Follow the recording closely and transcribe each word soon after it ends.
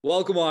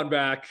Welcome on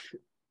back.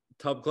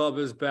 Tub Club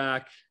is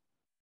back,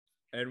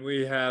 and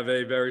we have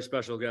a very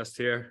special guest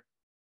here.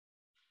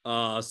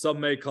 Some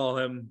may call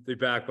him the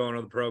backbone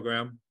of the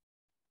program.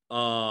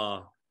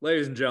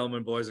 Ladies and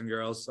gentlemen, boys and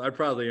girls, I'd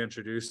proudly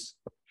introduce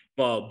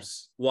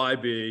Bubs,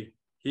 YB.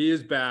 He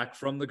is back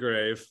from the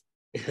grave.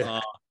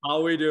 How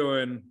are we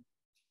doing,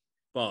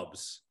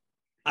 Bubs?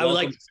 I would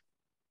like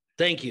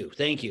Thank you.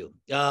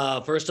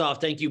 First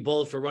off, thank you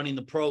both for running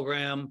the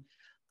program.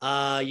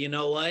 You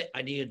know what?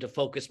 I needed to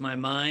focus my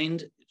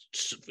mind,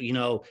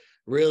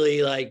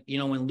 really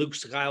when Luke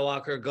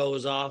Skywalker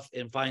goes off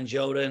and finds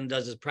Yoda and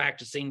does his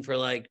practicing for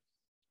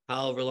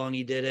however long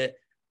he did it.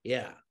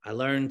 Yeah, I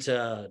learned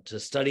to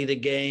study the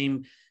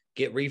game,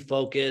 get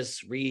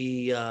refocused,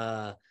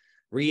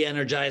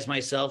 re-energize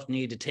myself,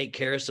 need to take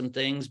care of some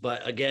things.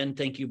 But again,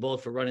 thank you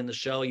both for running the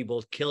show. You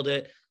both killed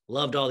it.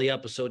 Loved all the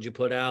episodes you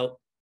put out.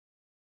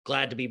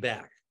 Glad to be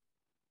back.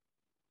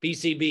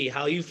 BCB,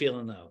 how are you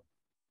feeling though?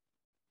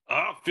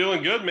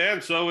 Feeling good,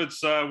 man. So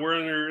it's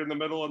we're in the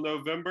middle of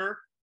November.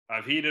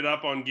 I've heated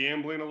up on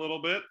gambling a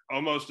little bit,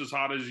 almost as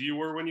hot as you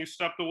were when you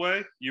stepped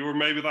away. You were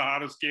maybe the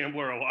hottest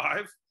gambler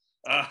alive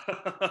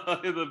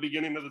in the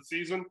beginning of the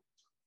season.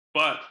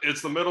 But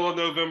it's the middle of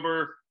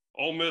November.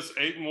 Ole Miss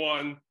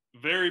 8-1.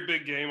 Very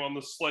big game on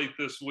the slate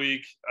this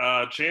week.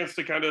 Chance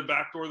to kind of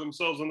backdoor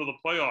themselves into the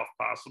playoff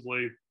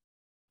possibly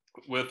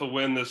with a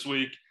win this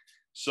week.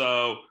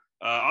 So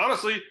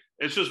honestly,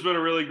 it's just been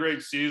a really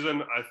great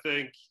season. I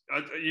think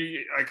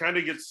I kind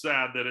of get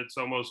sad that it's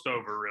almost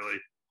over, really.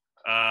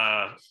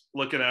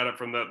 Looking at it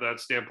from that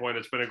standpoint,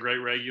 it's been a great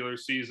regular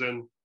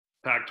season.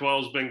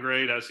 Pac-12's been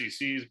great.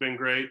 SEC's been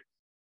great.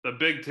 The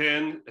Big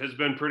Ten has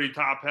been pretty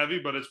top-heavy,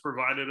 but it's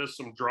provided us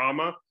some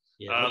drama.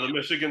 Yeah. The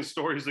Michigan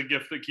story is the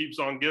gift that keeps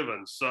on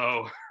giving.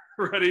 So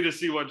ready to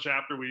see what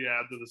chapter we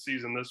add to the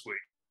season this week.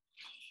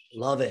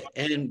 Love it.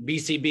 And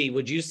BCB,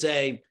 would you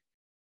say –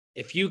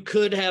 if you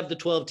could have the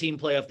 12-team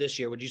playoff this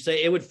year, would you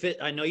say it would fit?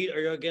 I know you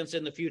are against it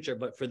in the future,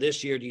 but for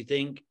this year, do you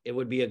think it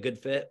would be a good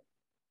fit?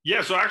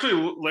 Yeah, so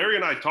actually, Larry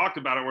and I talked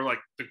about it. We're like,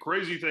 the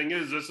crazy thing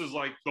is this is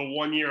like the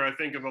 1 year, I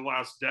think, of the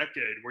last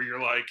decade where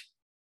you're like,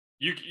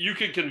 you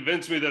could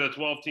convince me that a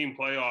 12-team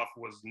playoff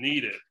was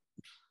needed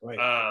for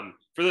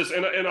this.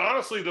 And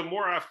honestly, the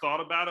more I've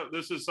thought about it,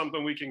 this is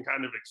something we can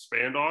kind of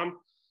expand on.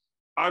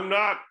 I'm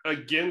not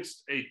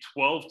against a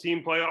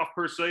 12-team playoff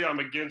per se. I'm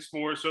against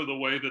more so the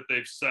way that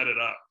they've set it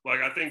up.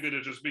 Like, I think that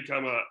it just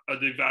become a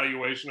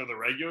devaluation of the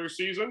regular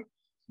season.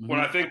 Mm-hmm.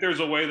 When I think there's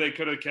a way they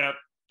could have kept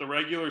the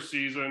regular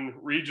season,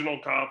 regional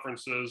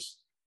conferences,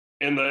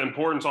 and the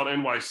importance on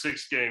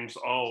NY6 games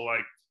all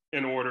like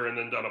in order, and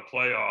then done a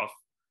playoff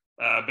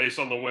based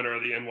on the winner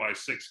of the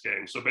NY6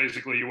 game. So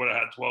basically, you would have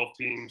had 12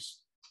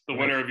 teams. The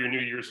winner of your New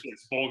Year's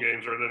Six bowl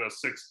games are then a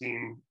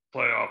 16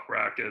 playoff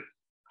bracket.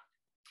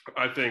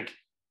 I think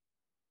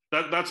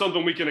that's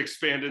something we can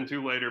expand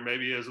into later,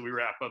 maybe as we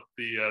wrap up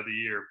the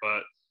year.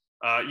 But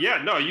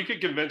you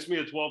could convince me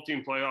a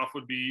 12-team playoff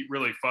would be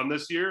really fun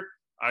this year.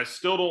 I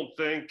still don't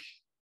think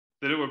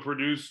that it would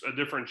produce a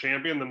different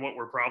champion than what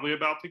we're probably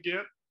about to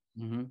get.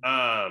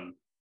 Mm-hmm.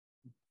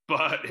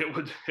 But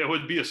it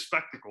would be a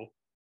spectacle.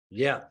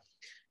 Yeah.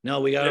 No,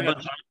 we got a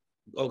bunch.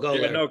 Go.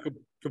 Yeah, no,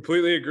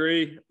 completely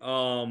agree.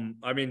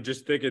 I mean,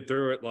 just thinking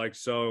through it,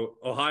 so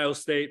Ohio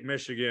State,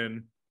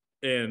 Michigan,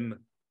 in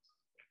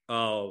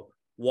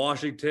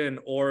Washington,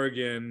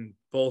 Oregon,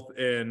 both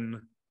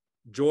in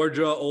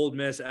Georgia, Ole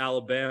Miss,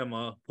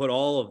 Alabama, put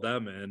all of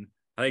them in.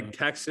 I think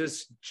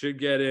Texas should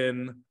get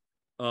in.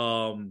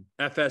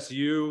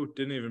 FSU,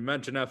 didn't even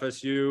mention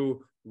FSU.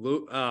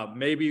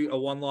 Maybe a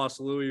one-loss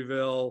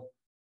Louisville.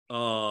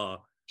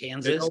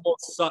 Kansas.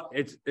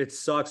 It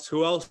sucks.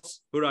 Who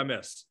else? Who did I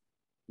miss?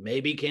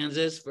 Maybe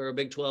Kansas for a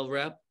Big 12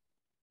 rep.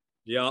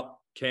 Yep,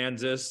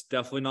 Kansas.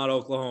 Definitely not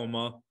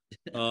Oklahoma.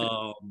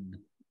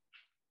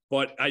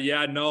 But I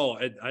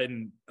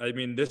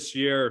mean, this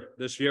year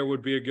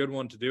would be a good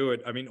one to do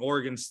it. I mean,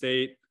 Oregon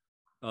State,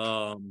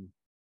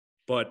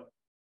 but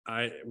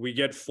we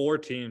get 4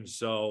 teams,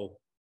 so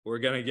we're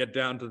gonna get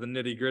down to the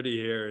nitty gritty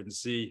here and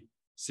see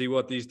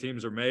what these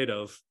teams are made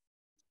of.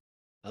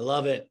 I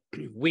love it.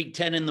 Week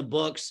 10 in the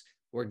books.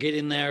 We're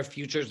getting there.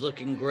 Future's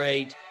looking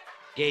great.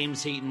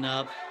 Game's heating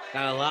up.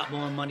 Got a lot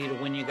more money to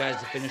win you guys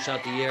to finish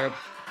out the year.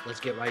 Let's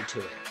get right to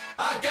it.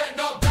 I get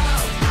knocked down.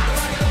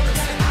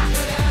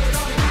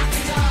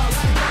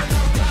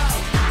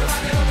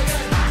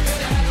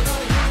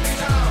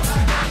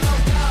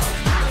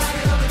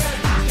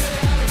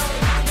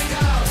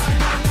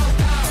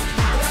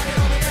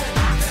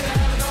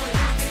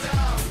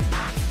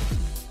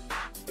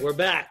 We're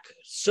back.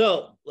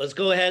 So let's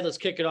go ahead. Let's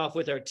kick it off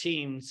with our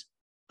teams.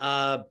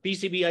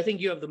 BCB, I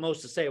think you have the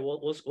most to say.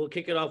 We'll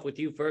kick it off with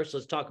you first.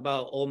 Let's talk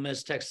about Ole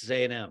Miss, Texas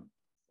A&M.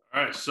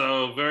 All right.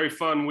 So very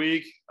fun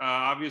week.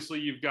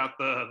 Obviously, you've got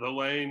the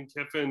Lane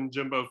Kiffin,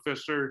 Jimbo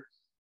Fisher,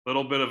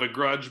 little bit of a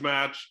grudge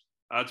match.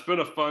 It's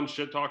been a fun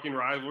shit-talking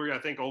rivalry. I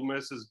think Ole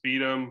Miss has beat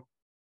them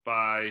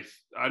by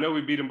 – I know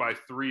we beat them by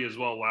 3 as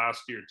well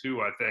last year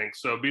too, I think.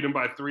 So beat them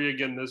by 3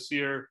 again this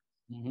year.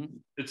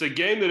 It's a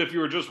game that if you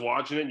were just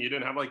watching it and you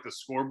didn't have like the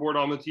scoreboard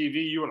on the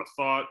TV, you would have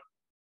thought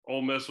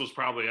Ole Miss was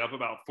probably up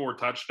about 4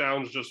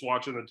 touchdowns just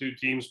watching the two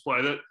teams play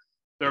it.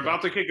 They're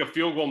about to kick a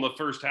field goal in the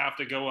first half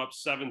to go up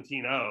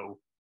 17-0,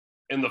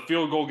 and the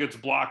field goal gets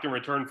blocked and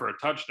returned for a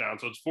touchdown.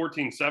 So it's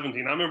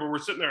 14-17. I remember we're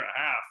sitting there at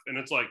half, and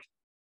it's like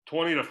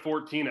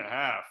 20-14 at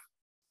half.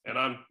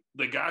 And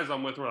the guys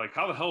I'm with were like,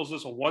 how the hell is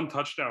this a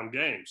 1-touchdown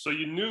game? So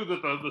you knew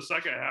that the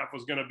second half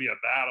was going to be a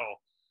battle.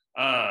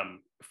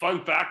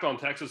 Fun fact on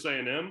Texas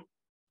A&M,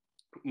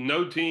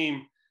 no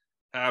team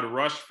had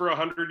rushed for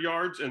 100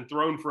 yards and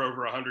thrown for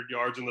over 100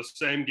 yards in the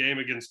same game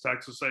against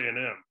Texas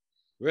A&M.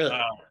 Really?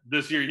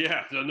 This year,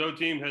 yeah. So no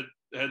team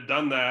had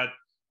done that.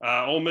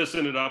 Ole Miss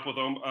ended up with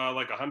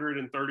like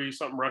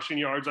 130-something rushing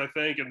yards, I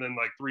think, and then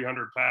like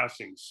 300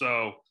 passing.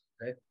 So,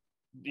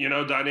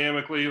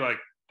 dynamically, like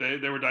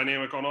they were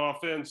dynamic on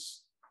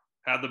offense,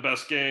 had the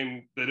best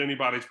game that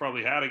anybody's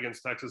probably had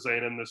against Texas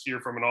A&M this year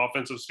from an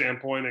offensive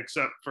standpoint,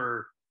 except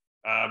for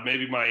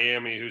maybe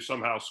Miami, who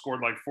somehow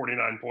scored like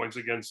 49 points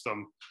against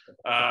them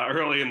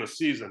early in the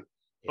season.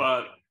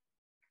 But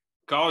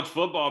college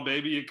football,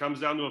 baby, it comes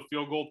down to a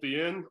field goal at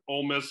the end.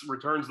 Ole Miss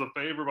returns the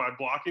favor by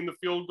blocking the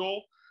field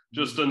goal,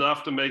 just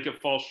enough to make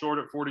it fall short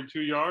at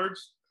 42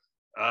 yards.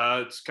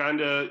 It's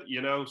kind of,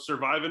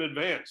 survive in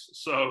advance.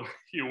 So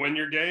you win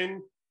your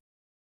game.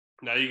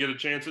 Now you get a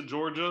chance at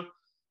Georgia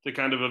to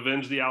kind of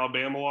avenge the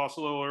Alabama loss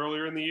a little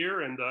earlier in the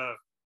year. And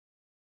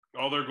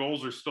all their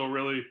goals are still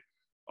really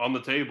on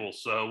the table.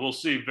 So we'll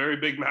see. Very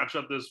big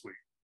matchup this week.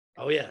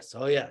 Oh, yes.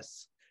 Oh,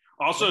 yes.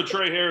 Also,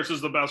 Trey Harris is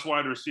the best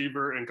wide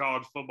receiver in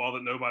college football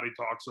that nobody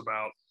talks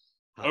about.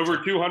 Over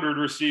 200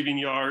 receiving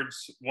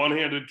yards,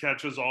 one-handed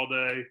catches all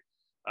day.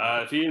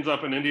 If he ends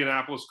up in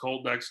Indianapolis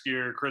Colt next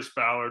year, Chris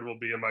Ballard will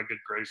be in my good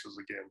graces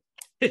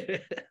again.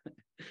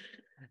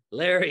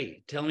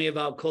 Larry, tell me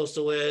about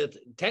Coastal with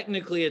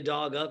technically a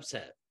dog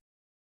upset.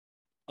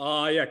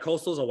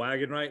 Coastal's a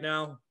wagon right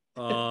now.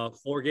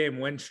 4-game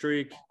win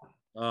streak.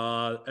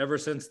 Ever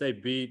since they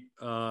beat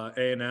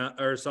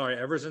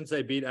ever since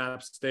they beat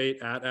App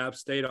State at App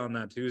State on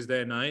that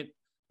Tuesday night,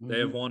 they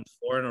have won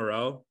 4 in a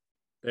row.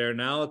 They are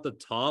now at the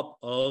top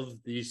of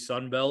the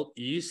Sun Belt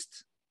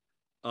East.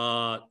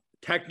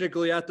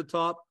 Technically at the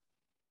top.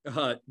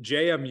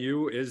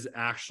 JMU is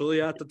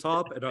actually at the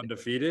top and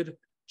undefeated.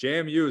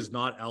 JMU is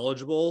not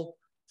eligible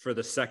for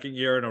the second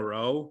year in a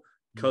row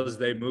because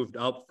they moved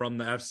up from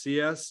the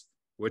FCS,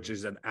 which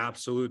is an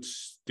absolute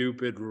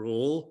stupid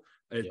rule.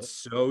 It's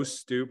so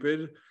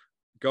stupid.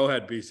 Go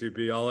ahead,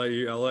 BCB.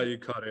 I'll let you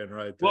cut in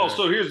right there. Well,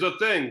 so here's the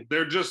thing: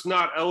 they're just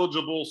not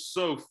eligible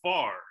so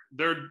far.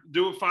 They're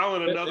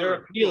filing another. They're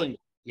appealing.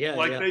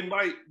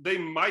 They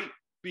might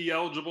be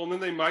eligible, and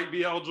then they might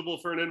be eligible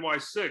for an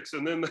NY6,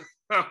 and then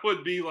that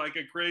would be like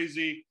a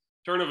crazy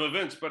turn of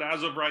events. But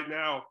as of right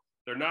now,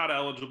 they're not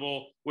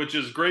eligible, which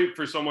is great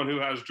for someone who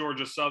has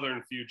Georgia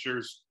Southern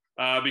futures,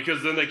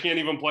 because then they can't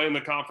even play in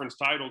the conference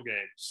title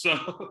game. So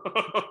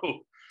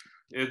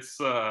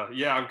it's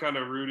I'm kind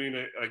of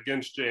rooting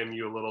against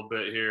JMU a little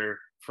bit here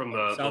from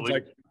the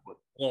league.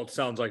 It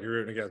sounds like you're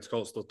rooting against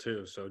Coastal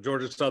too. So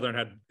Georgia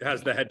Southern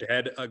has the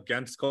head-to-head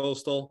against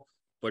Coastal,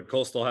 but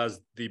Coastal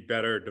has the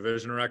better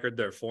division record.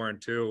 They're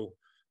 4-2.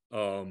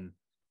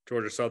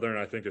 Georgia Southern,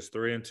 I think, is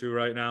 3-2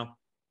 right now.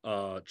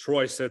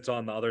 Troy sits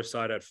on the other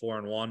side at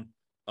 4-1.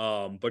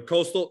 But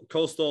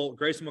Coastal,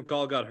 Grayson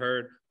McCall got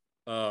hurt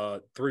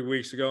 3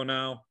 weeks ago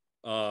now,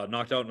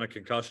 knocked out in a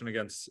concussion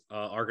against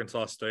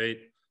Arkansas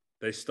State.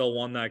 They still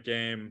won that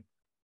game.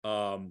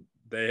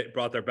 They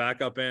brought their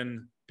backup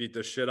in, beat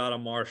the shit out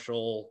of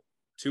Marshall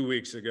 2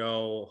 weeks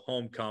ago,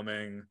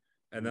 homecoming,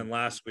 and then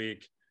last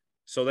week.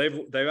 So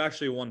they've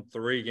actually won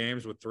 3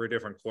 games with 3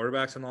 different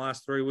quarterbacks in the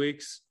last 3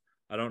 weeks.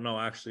 I don't know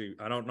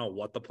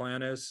what the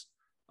plan is.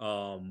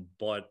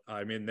 But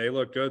I mean, they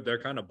look good.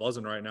 They're kind of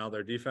buzzing right now.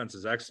 Their defense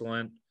is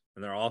excellent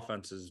and their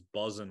offense is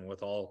buzzing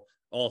with all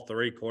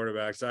 3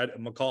 quarterbacks.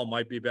 McCall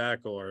might be back,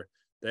 or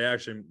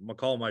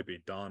McCall might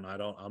be done.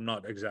 I'm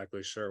not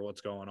exactly sure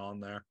what's going on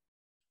there.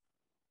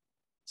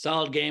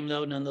 Solid game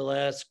though,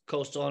 nonetheless.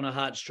 Coastal on a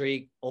hot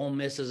streak. Ole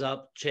Miss is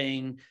up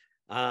chain.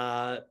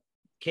 Possibly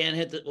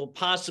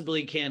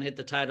can't hit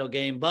the title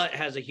game, but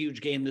has a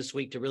huge game this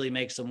week to really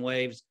make some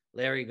waves.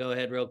 Larry, go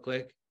ahead real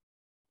quick.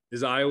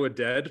 Is Iowa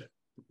dead?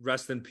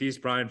 Rest in peace,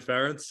 Brian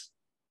Ferentz.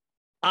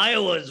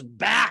 Iowa's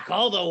back,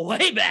 all the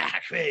way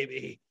back,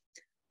 baby.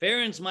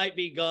 Ferentz might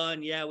be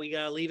gone. Yeah, we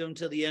got to leave him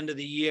till the end of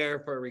the year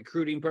for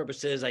recruiting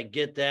purposes. I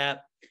get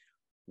that.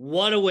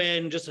 What a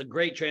win. Just a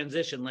great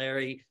transition,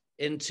 Larry,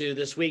 into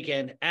this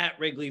weekend at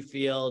Wrigley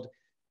Field.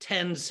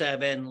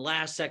 10-7,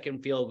 last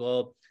second field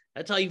goal.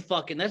 That's how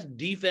that's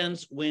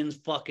defense wins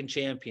fucking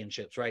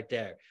championships right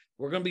there.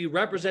 We're going to be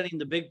representing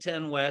the Big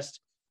Ten West.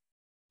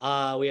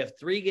 We have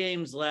 3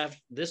 games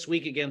left this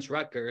week against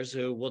Rutgers,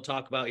 who we'll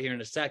talk about here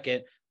in a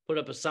second, put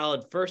up a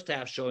solid first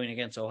half showing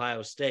against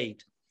Ohio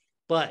State.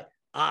 But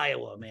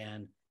Iowa,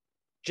 man,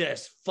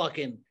 just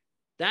fucking,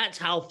 that's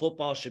how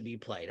football should be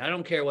played. I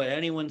don't care what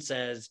anyone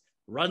says.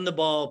 Run the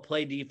ball,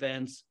 play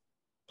defense,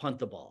 punt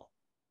the ball.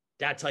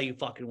 That's how you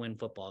fucking win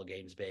football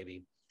games,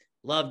 baby.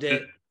 Loved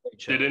it.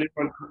 Did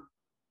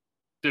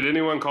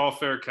anyone call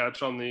fair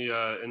catch on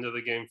the end of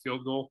the game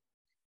field goal?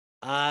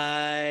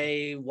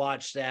 I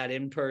watched that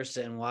in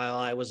person while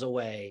I was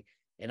away,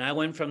 and I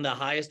went from the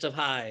highest of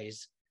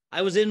highs.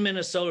 I was in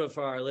Minnesota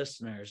for our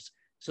listeners,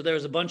 so there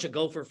was a bunch of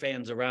Gopher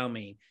fans around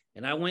me,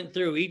 and I went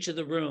through each of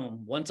the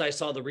room once I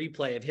saw the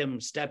replay of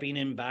him stepping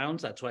in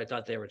bounds. That's what I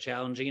thought they were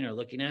challenging or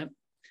looking at.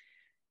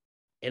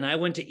 And I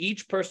went to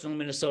each personal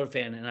Minnesota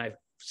fan, and I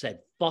said,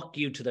 fuck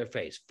you to their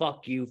face.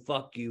 Fuck you,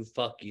 fuck you,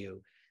 fuck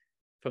you.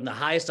 From the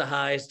highest of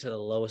highs to the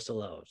lowest of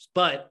lows.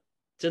 But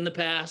it's in the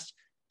past.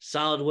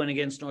 Solid win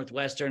against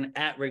Northwestern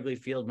at Wrigley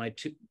Field,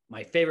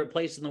 my favorite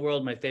place in the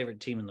world, my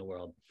favorite team in the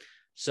world.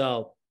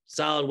 So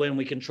solid win.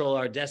 We control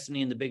our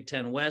destiny in the Big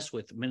Ten West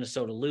with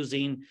Minnesota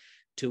losing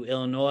to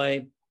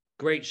Illinois.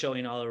 Great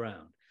showing all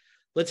around.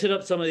 Let's hit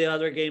up some of the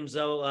other games,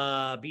 though.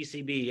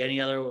 BCB,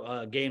 any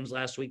other games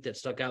last week that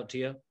stuck out to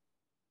you?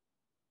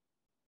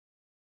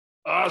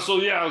 I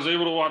was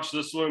able to watch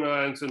this one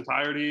in its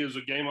entirety. It was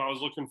a game I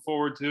was looking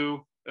forward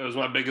to. It was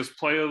my biggest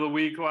play of the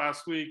week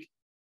last week.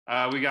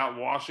 We got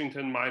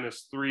Washington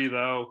 -3,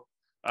 though,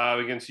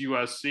 against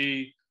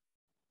USC.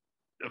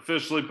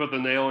 Officially put the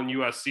nail in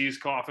USC's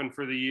coffin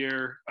for the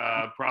year.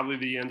 Probably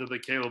the end of the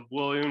Caleb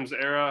Williams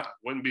era.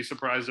 Wouldn't be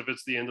surprised if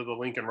it's the end of the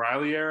Lincoln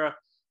Riley era.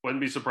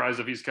 Wouldn't be surprised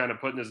if he's kind of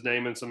putting his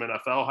name in some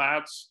NFL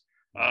hats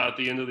at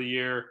the end of the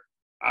year.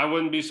 I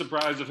wouldn't be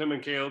surprised if him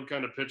and Caleb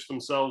kind of pitch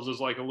themselves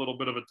as like a little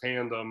bit of a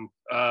tandem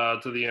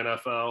to the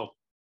NFL.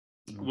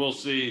 We'll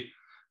see.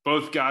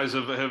 Both guys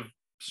have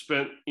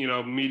spent,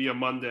 media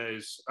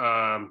Mondays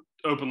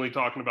openly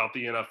talking about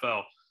the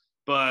NFL.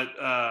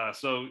 But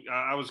so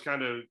I was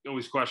kind of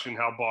always questioning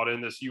how bought in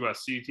this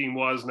USC team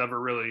was. Never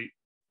really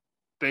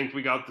think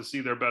we got to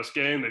see their best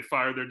game. They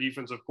fired their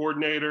defensive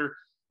coordinator,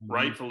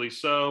 rightfully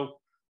so.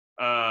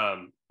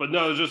 But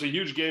no, it was just a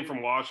huge game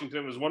from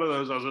Washington. It was one of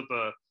those, I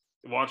was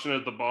watching it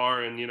at the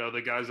bar, and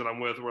the guys that I'm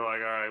with were like,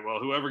 all right, well,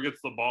 whoever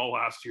gets the ball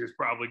last year is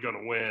probably going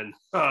to win.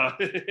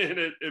 And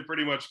it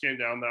pretty much came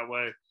down that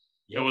way.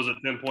 Yep. It was a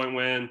 10-point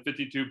win,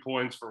 52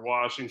 points for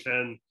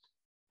Washington.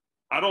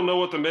 I don't know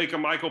what to make of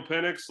Michael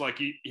Penix. Like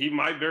he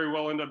might very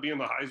well end up being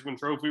the Heisman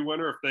Trophy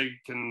winner if they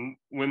can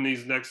win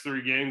these next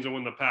 3 games and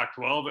win the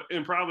Pac-12,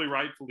 and probably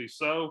rightfully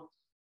so.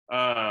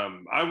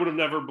 I would have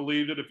never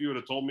believed it if you would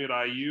have told me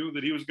at IU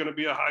that he was going to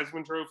be a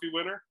Heisman Trophy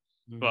winner.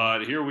 Mm-hmm.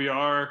 But here we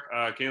are.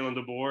 Kalen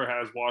DeBoer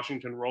has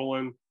Washington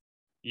rolling.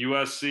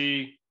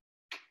 USC,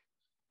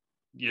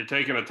 you're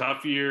taking a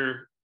tough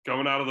year,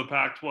 going out of the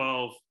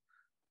Pac-12,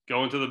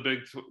 going to the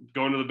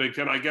Big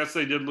Ten. I guess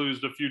they did lose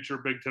the future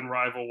Big Ten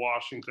rival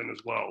Washington as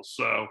well.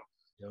 So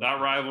that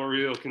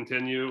rivalry will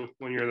continue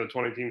when you're in the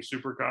 20-team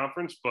super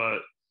conference.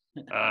 But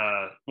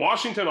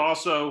Washington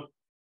also,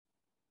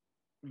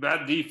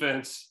 that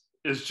defense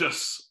is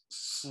just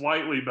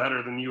slightly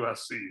better than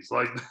USC's.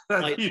 Like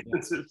that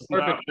defense is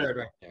perfect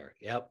right there.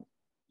 Yep.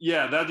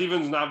 Yeah, that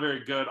defense is not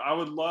very good. I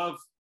would love.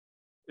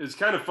 It's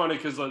kind of funny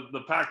because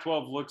the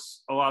Pac-12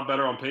 looks a lot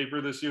better on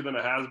paper this year than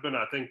it has been.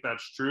 I think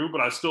that's true, but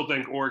I still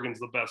think Oregon's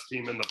the best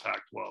team in the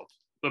Pac-12,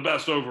 the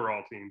best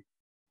overall team.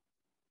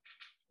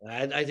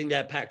 I think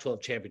that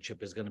Pac-12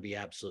 championship is going to be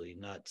absolutely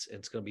nuts.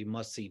 It's going to be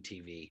must-see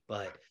TV,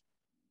 but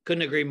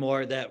couldn't agree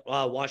more that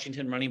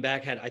Washington running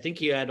back I think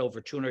he had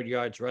over 200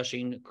 yards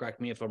rushing.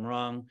 Correct me if I'm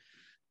wrong.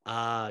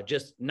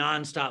 Just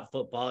nonstop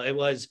football. It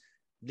was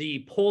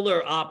the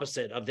polar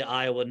opposite of the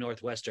Iowa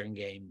Northwestern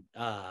game.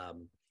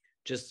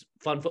 Just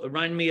fun.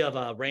 Remind me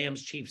of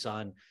Rams Chiefs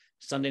on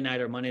Sunday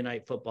night or Monday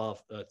Night Football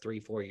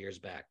 3-4 years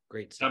back.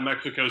 Great stuff. That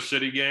Mexico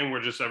City game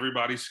where just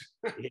everybody's.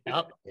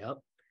 Yep.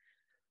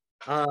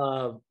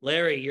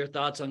 Larry, your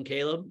thoughts on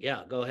Caleb?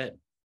 Yeah, go ahead.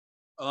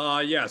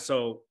 Yeah.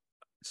 So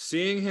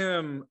seeing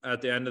him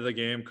at the end of the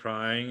game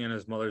crying in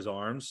his mother's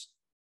arms,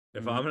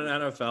 if I'm an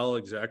NFL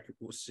exec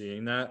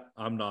seeing that,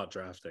 I'm not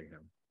drafting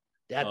him.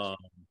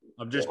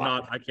 I'm just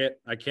not.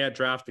 I can't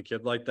draft a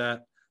kid like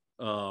that.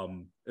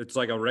 It's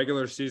like a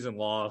regular season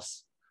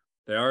loss.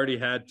 They already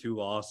had 2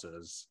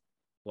 losses.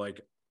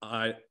 Like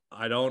I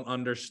don't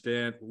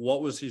understand,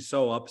 what was he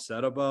so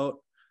upset about?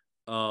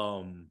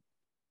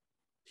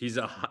 He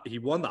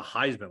won the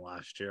Heisman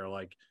last year.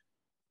 Like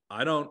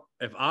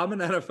if I'm an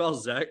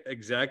NFL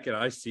exec and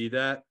I see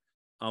that,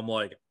 I'm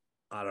like,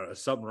 I don't know,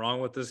 something wrong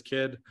with this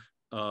kid.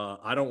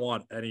 I don't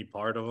want any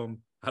part of him.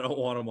 I don't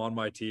want him on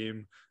my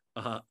team.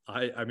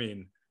 I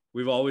mean,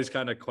 we've always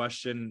kind of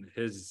questioned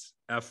his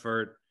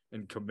effort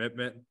and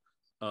commitment.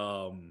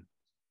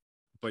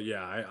 But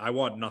yeah, I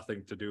want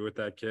nothing to do with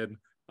that kid.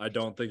 I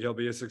don't think he'll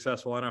be a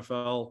successful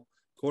NFL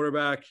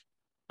quarterback.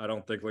 I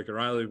don't think Lincoln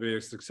Riley will be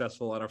a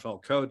successful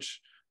NFL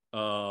coach.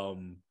 But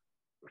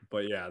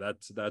yeah,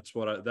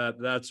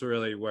 that's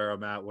really where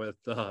I'm at with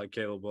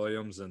Caleb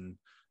Williams, and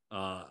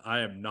I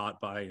am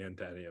not buying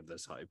into any of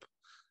this hype.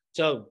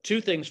 So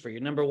 2 things for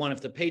you. Number one,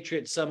 if the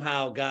Patriots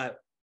somehow got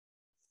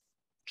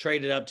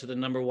traded up to the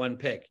number 1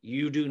 pick,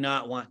 you do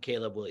not want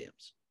Caleb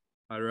Williams.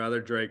 I'd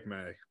rather Drake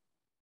May.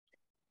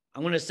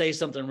 I'm going to say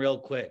something real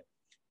quick.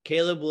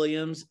 Caleb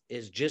Williams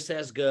is just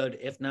as good,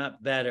 if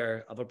not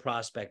better, of a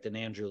prospect than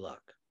Andrew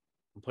Luck.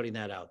 I'm putting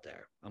that out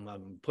there.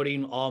 I'm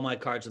putting all my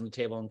cards on the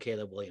table on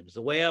Caleb Williams.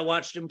 The way I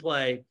watched him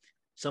play,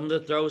 some of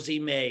the throws he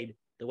made,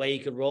 the way he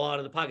could roll out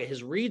of the pocket,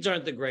 his reads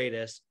aren't the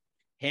greatest.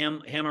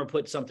 Hammer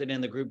put something in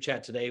the group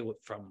chat today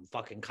from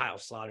fucking Kyle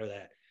Slaughter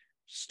that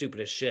stupid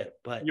as shit.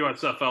 But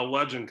USFL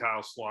legend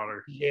Kyle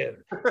Slaughter.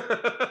 Dude.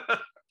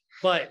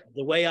 But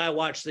the way I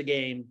watched the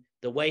game,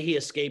 the way he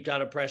escaped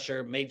out of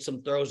pressure, made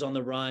some throws on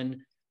the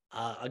run.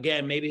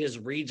 Again, maybe his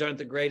reads aren't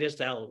the greatest.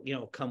 That'll,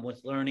 come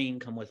with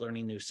learning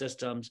new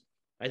systems.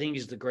 I think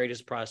he's the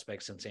greatest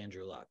prospect since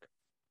Andrew Luck.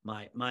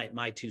 My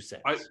 2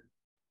 cents.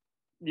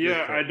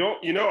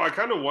 I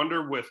kind of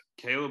wonder with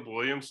Caleb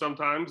Williams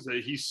sometimes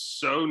that he's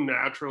so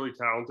naturally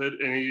talented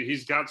and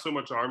he's got so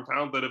much arm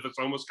talent that if it's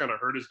almost kind of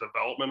hurt his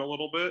development a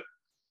little bit,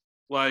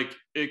 like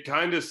it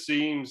kind of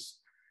seems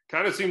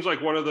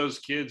like one of those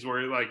kids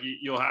where like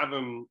you'll have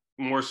him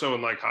more so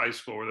in like high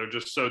school where they're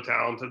just so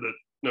talented that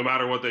no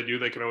matter what they do,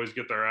 they can always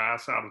get their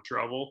ass out of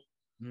trouble.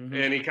 Mm-hmm.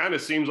 And he kind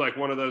of seems like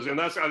one of those, and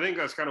I think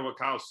that's kind of what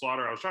Kyle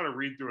Slaughter, I was trying to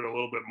read through it a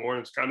little bit more,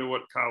 and it's kind of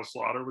what Kyle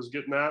Slaughter was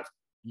getting at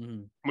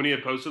when he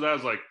had posted that. I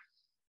was like,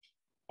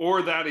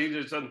 or that he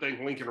just doesn't think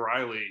Lincoln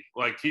Riley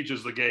like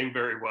teaches the game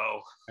very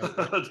well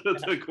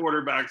to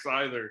quarterbacks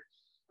either.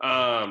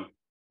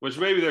 Which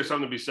maybe there's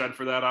something to be said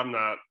for that. I'm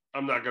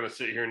not going to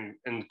sit here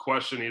and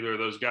question either of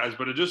those guys,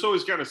 but it just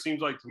always kind of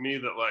seems like to me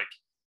that like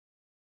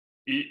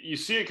you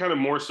see it kind of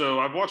more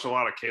so. I've watched a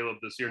lot of Caleb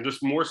this year and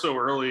just more so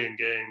early in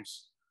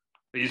games.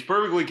 He's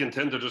perfectly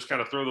content to just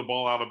kind of throw the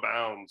ball out of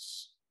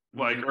bounds.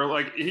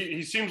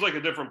 He seems like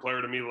a different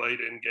player to me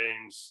late in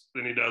games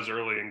than he does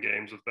early in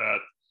games, if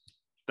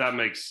that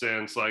makes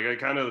sense. Like I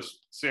kind of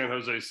San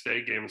Jose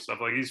State game and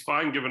stuff, like he's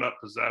fine giving up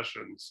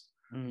possessions.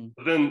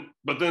 Mm-hmm.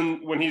 But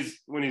then when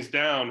he's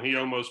down, he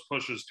almost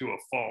pushes to a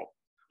fault,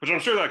 which I'm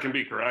sure that can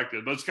be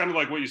corrected. But it's kind of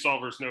like what you saw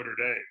versus Notre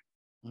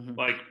Dame. Mm-hmm.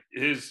 Like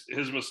his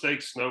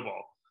mistakes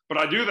snowball. But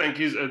I do think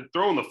he's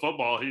throwing the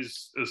football.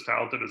 He's as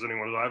talented as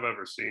anyone that I've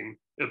ever seen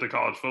at the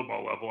college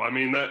football level. I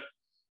mean that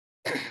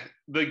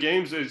the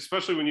games,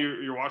 especially when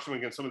you're watching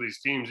against some of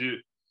these teams,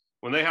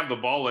 when they have the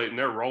ball late and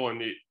they're rolling,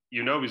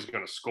 he's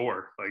going to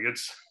score. Like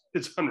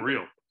it's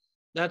unreal.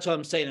 That's what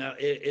I'm saying now.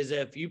 Is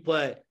if you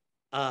put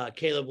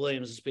Caleb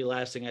Williams, this will be the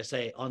last thing I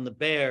say, on the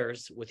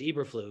Bears with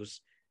Eberflus,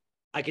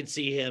 I could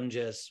see him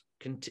just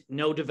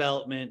no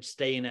development,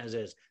 staying as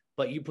is.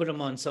 But you put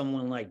him on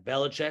someone like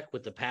Belichick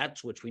with the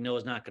Pats, which we know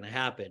is not going to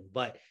happen.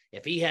 But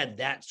if he had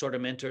that sort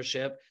of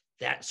mentorship,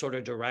 that sort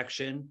of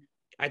direction,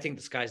 I think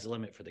the sky's the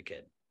limit for the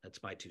kid.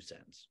 That's my 2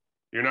 cents.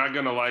 You're not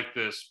going to like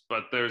this,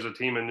 but there's a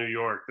team in New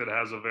York that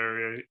has a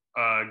very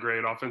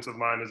great offensive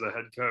mind as a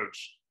head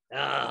coach.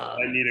 I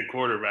need a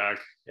quarterback.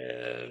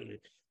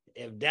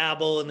 If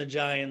Dabble and the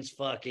Giants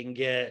fucking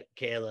get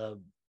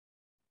Caleb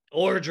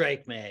or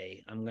Drake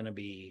May, I'm going to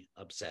be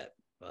upset,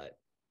 but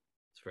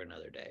it's for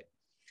another day.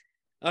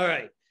 All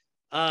right.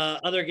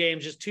 Other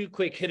games, just 2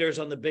 quick hitters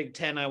on the Big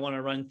Ten I want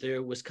to run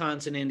through.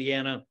 Wisconsin,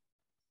 Indiana.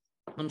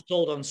 I'm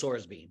sold on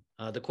Sorsby,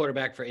 the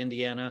quarterback for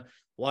Indiana.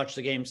 Watch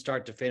the game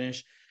start to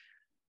finish.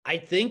 I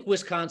think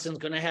Wisconsin's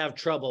going to have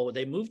trouble.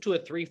 They moved to a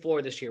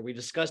 3-4 this year. We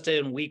discussed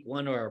it in week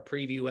 1 or our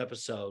preview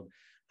episode,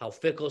 how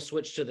Fickle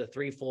switched to the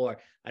 3-4.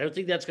 I don't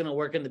think that's going to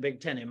work in the Big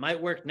Ten. It might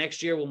work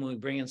next year when we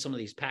bring in some of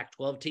these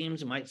Pac-12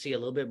 teams. It might see a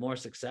little bit more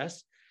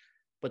success.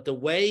 But the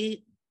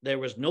way there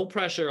was no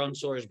pressure on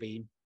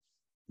Sorsby,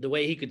 the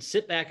way he could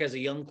sit back as a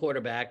young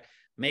quarterback,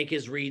 make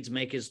his reads,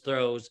 make his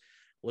throws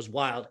was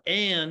wild.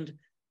 And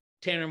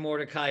Tanner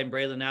Mordecai and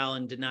Braylon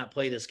Allen did not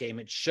play this game.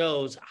 It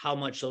shows how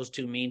much those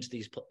two mean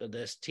to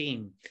this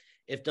team.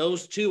 If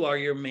those two are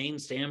your main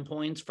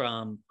standpoints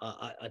from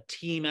a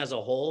team as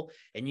a whole,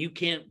 and you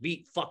can't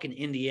beat fucking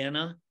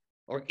Indiana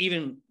or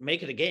even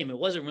make it a game, it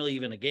wasn't really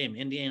even a game.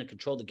 Indiana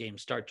controlled the game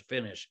start to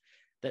finish.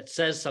 That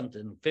says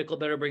something. Fickle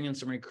better bring in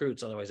some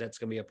recruits, otherwise that's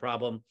going to be a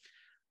problem.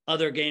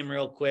 Other game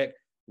real quick.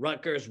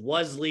 Rutgers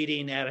was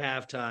leading at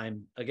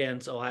halftime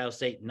against Ohio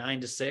State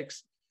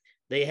 9-6.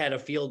 They had a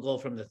field goal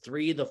from the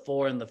 3, the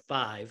 4, and the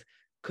 5.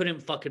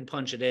 Couldn't fucking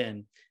punch it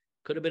in.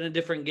 Could have been a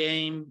different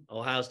game.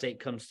 Ohio State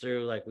comes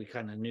through like we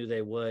kind of knew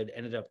they would.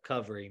 Ended up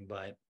covering,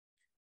 but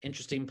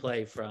interesting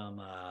play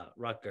from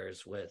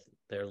Rutgers with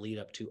their lead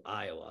up to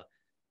Iowa.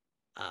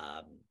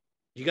 Do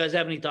you guys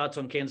have any thoughts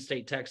on Kansas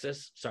State,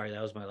 Texas? Sorry,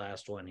 that was my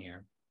last one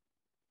here.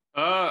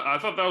 I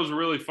thought that was a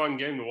really fun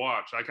game to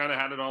watch. I kind of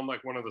had it on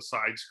like one of the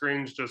side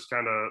screens, just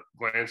kind of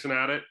glancing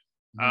at it.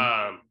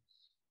 Mm-hmm.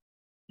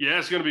 Yeah,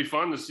 it's going to be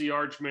fun to see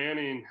Arch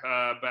Manning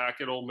back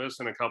at Ole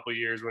Miss in a couple of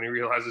years when he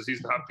realizes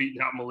he's not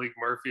beating out Malik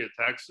Murphy at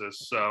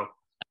Texas. So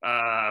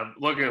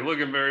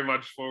looking very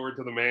much forward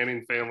to the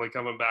Manning family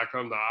coming back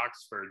home to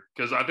Oxford,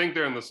 because I think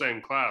they're in the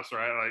same class,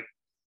 right? Like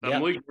that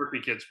Malik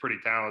Murphy kid's pretty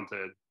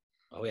talented.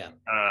 Oh, yeah.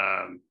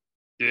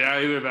 Yeah,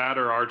 either that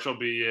or Arch will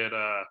be at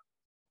I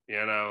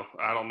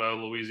don't know,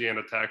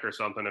 Louisiana Tech or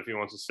something if he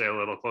wants to stay a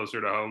little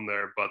closer to home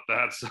there. But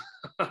that's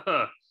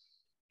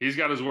he's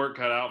got his work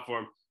cut out for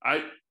him.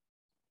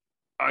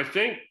 I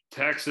think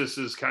Texas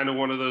is kind of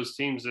one of those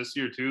teams this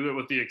year too that,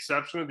 with the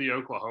exception of the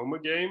Oklahoma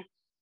game,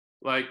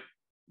 like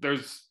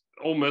there's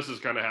Ole Miss has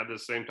kind of had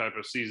this same type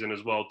of season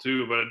as well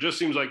too, but it just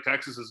seems like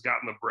Texas has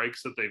gotten the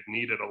breaks that they've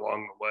needed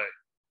along the way.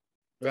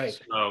 Right.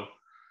 So,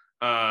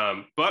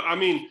 but I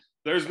mean,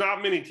 there's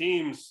not many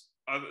teams.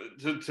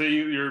 To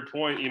your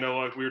point,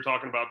 like we were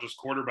talking about just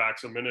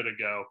quarterbacks a minute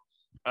ago.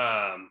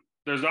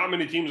 There's not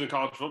many teams in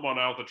college football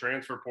now with the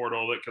transfer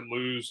portal that could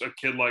lose a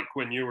kid like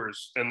Quinn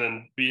Ewers and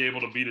then be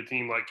able to beat a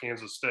team like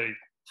Kansas State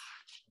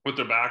with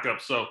their backup.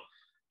 So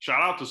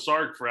shout out to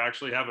Sark for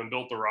actually having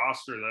built the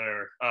roster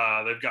there.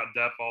 They've got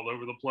depth all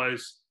over the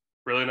place.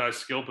 Really nice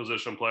skill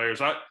position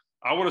players. I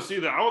want to see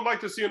that. I would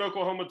like to see an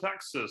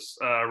Oklahoma-Texas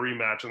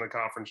rematch in the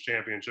conference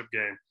championship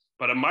game,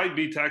 but it might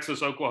be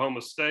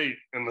Texas-Oklahoma State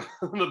in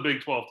the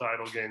Big 12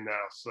 title game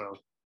now. So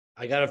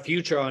I got a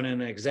future on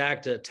an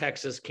exact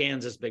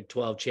Texas-Kansas Big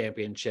 12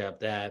 championship.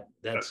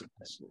 That's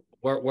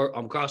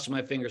I'm crossing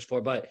my fingers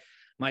for. But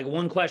my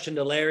one question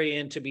to Larry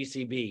and to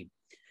BCB: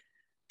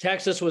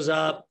 Texas was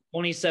up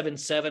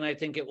 27-7, I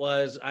think it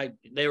was.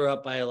 They were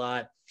up by a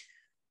lot.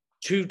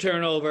 2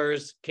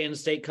 turnovers.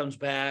 Kansas State comes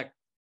back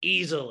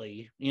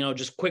easily.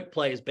 Just quick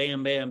plays.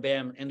 Bam, bam,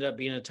 bam. Ended up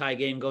being a tie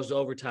game. Goes to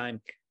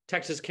overtime.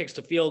 Texas kicks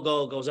the field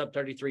goal. Goes up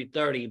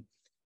 33-30.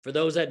 For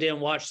those that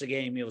didn't watch the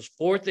game, it was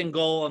 4th and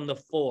goal on the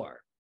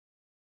 4.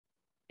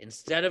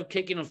 Instead of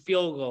kicking a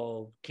field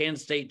goal,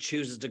 Kansas State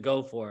chooses to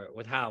go for it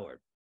with Howard.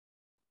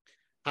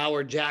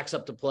 Howard jacks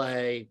up the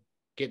play,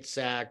 gets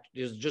sacked.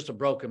 It was just a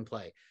broken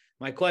play.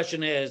 My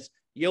question is,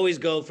 you always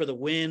go for the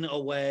win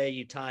away,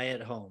 you tie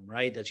at home,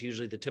 right? That's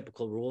usually the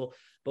typical rule.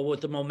 But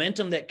with the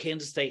momentum that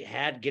Kansas State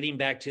had getting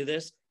back to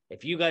this,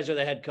 if you guys are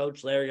the head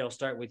coach, Larry, I'll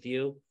start with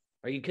you.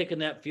 Are you kicking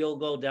that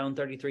field goal down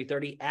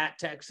 33-30 at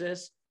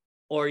Texas?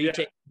 Or are you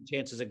taking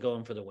chances at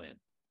going for the win?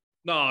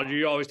 No,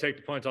 you always take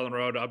the points on the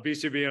road.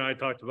 BCB and I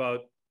talked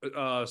about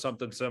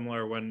something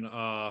similar when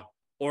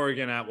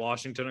Oregon at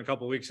Washington a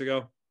couple weeks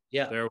ago.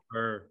 Yeah,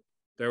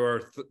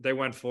 they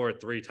went for it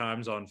 3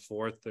 times on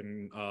 4th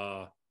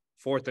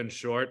and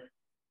short.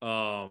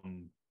 I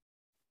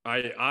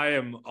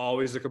am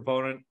always the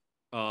component.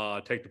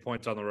 Take the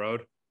points on the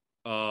road.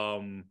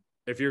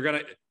 If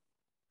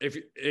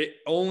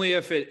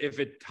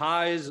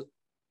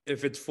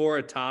it's for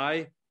a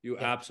tie, you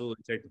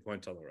absolutely take the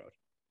points on the road.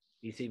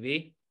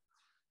 BCB?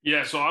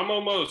 Yeah, so I'm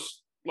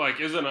almost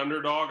like, as an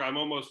underdog, I'm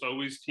almost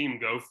always team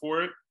go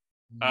for it.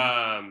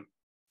 Mm-hmm.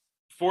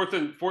 Fourth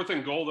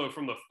and goal though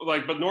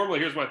but normally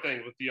here's my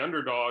thing with the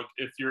underdog.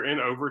 If you're in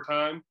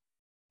overtime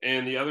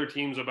and the other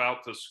team's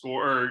about to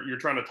score, or you're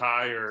trying to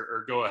tie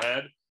or go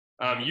ahead,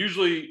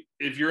 usually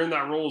if you're in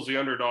that role as the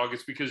underdog,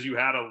 it's because you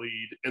had a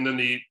lead and then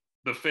the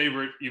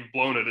favorite, you've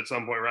blown it at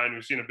some point, right? And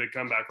you've seen a big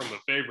comeback from the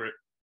favorite.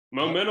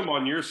 Momentum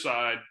on your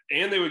side,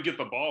 and they would get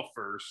the ball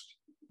first.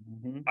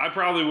 Mm-hmm. I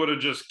probably would have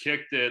just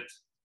kicked it,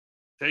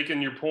 taken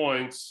your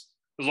points,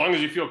 as long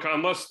as you feel,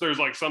 unless there's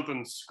like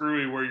something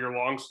screwy where your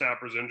long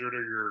snapper's injured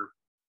or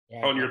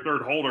you're on your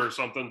third holder or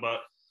something. But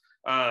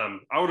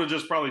I would have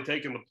just probably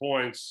taken the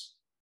points,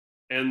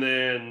 and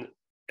then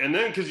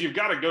because you've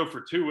got to go for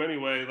 2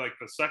 anyway, like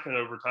the second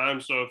overtime.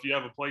 So if you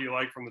have a play you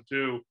like from the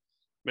 2,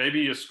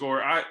 maybe you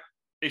score.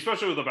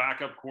 Especially with a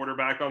backup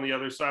quarterback on the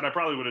other side, I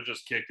probably would have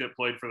just kicked it,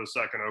 played for the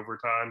second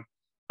overtime.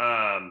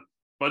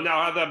 But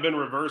now, had that been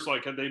reversed,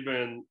 like had they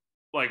been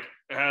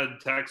had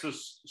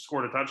Texas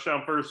scored a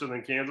touchdown first and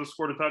then Kansas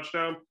scored a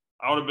touchdown,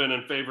 I would have been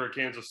in favor of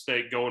Kansas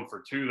State going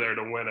for 2 there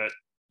to win it.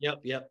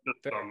 Yep.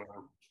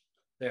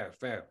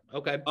 Fair.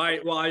 Okay. All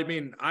right. Well, I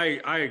mean,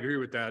 I agree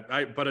with that.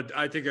 But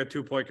I think a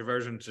 2-point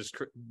conversion is just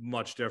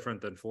much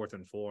different than 4th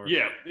and 4.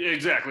 Yeah,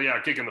 exactly.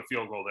 Yeah, kicking the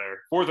field goal there.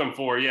 4th and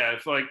 4. Yeah,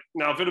 if it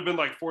had been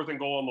like 4th and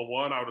goal on the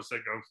 1, I would have said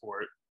go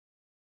for it.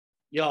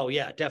 Oh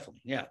yeah,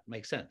 definitely. Yeah,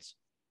 makes sense.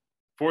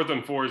 4th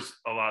and 4 is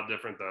a lot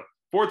different though.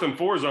 4th and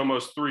 4 is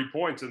almost 3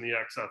 points in the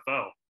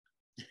XFL.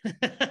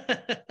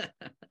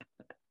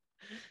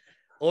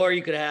 Or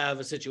you could have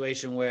a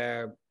situation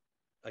where,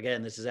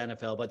 again, this is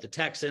NFL, but the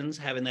Texans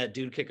having that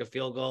dude kick a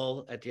field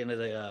goal at the end of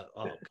the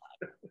oh god,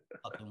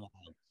 fucking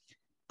wild.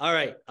 All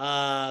right,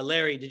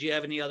 Larry, did you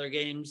have any other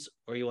games,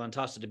 or you want to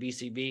toss it to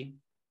BCB?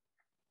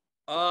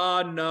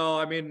 No.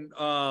 I mean,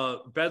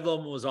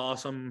 Bedlam was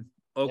awesome.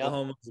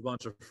 Oklahoma was a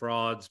bunch of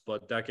frauds,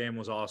 but that game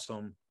was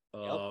awesome.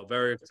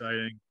 Very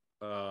exciting.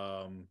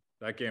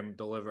 That game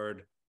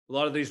delivered. A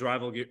lot of these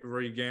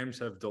rivalry games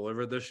have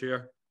delivered this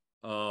year.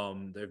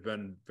 They've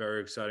been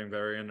very exciting,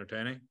 very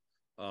entertaining.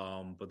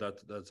 But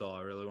that's all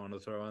I really wanted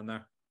to throw in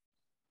there.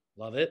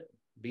 Love it.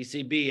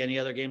 BCB, any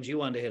other games you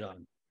wanted to hit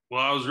on?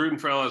 Well, I was rooting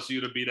for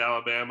LSU to beat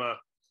Alabama,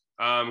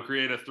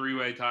 create a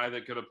 3-way tie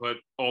that could have put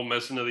Ole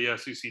Miss into the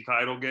SEC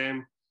title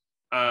game.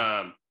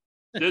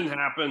 Didn't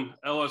happen.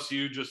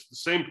 LSU just to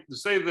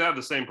say they have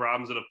the same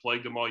problems that have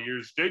plagued them all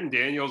years. Jaden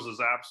Daniels is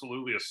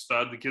absolutely a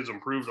stud. The kid's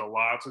improved a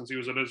lot since he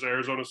was at his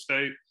Arizona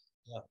State.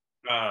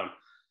 Yeah.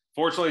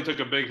 Fortunately, took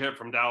a big hit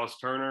from Dallas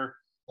Turner,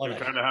 who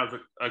kind of has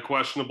a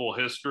questionable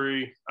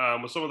history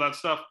with some of that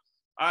stuff.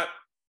 I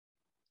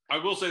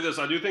will say this.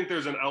 I do think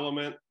there's an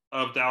element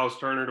of Dallas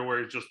Turner to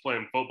where he's just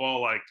playing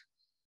football. Like,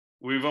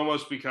 we've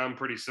almost become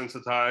pretty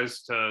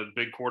sensitized to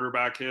big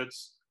quarterback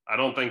hits. I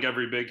don't think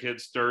every big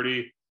hit's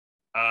dirty.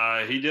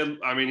 He did.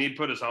 I mean, he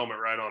put his helmet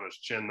right on his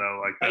chin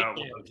though, like that. Right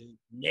there, dude.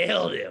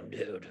 Nailed him,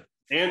 dude.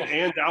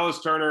 And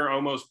Dallas Turner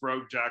almost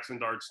broke Jackson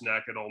Dart's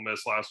neck at Ole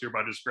Miss last year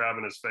by just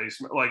grabbing his face.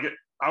 Like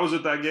I was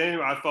at that game,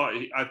 I thought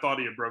he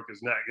had broke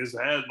his neck. His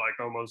head like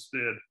almost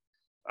did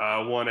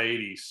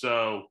 180.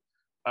 So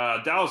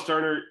Dallas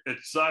Turner, it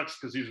sucks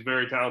because he's a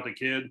very talented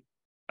kid.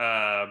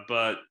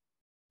 But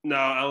no,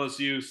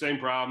 LSU, same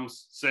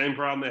problems. Same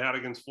problem they had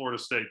against Florida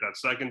State. That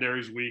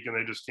secondary's weak and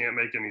they just can't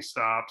make any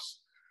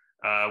stops.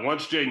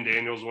 Once Jaden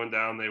Daniels went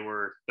down,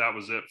 that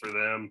was it for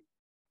them.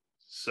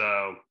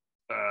 So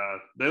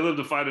they live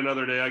to fight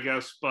another day, I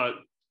guess. But,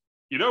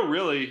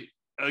 really,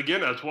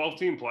 again, a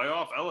 12-team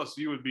playoff,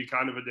 LSU would be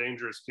kind of a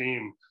dangerous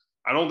team.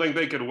 I don't think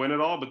they could win it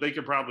all, but they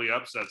could probably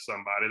upset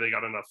somebody. They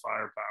got enough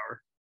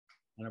firepower.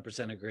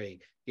 100%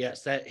 agree.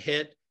 Yes, that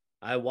hit.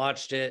 I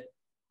watched it.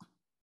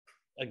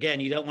 Again,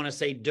 you don't want to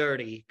say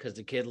dirty because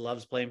the kid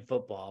loves playing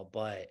football,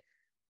 but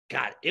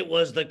God, it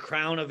was the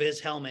crown of his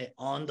helmet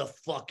on the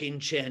fucking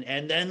chin.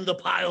 And then the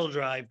pile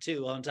drive,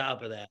 too, on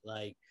top of that.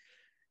 Like,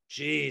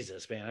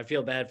 Jesus, man. I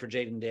feel bad for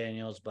Jaden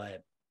Daniels,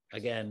 but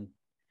again,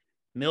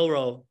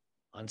 Milroe,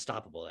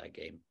 unstoppable that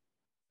game.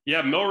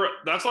 Yeah, Milroe,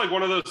 that's like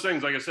one of those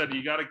things. Like I said,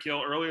 you got to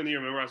kill early in the year.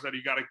 Remember, I said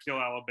you got to kill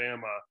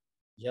Alabama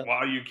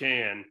while you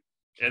can.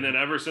 And then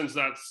ever since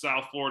that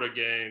South Florida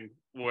game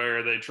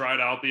where they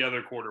tried out the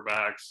other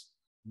quarterbacks,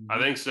 I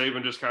think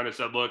Saban just kind of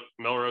said, look,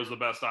 Milroe's the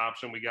best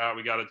option we got.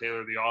 We got to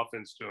tailor the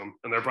offense to him.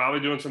 And they're probably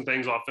doing some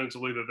things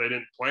offensively that they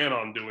didn't plan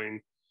on doing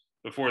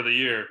before the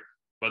year.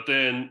 But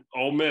then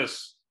Ole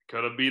Miss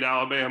could have beat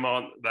Alabama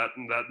on that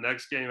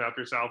next game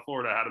after South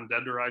Florida, had them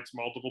dead to rights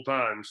multiple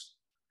times,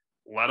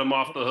 let them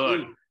off the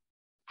hook.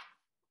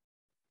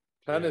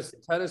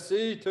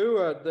 Tennessee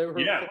too. They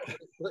were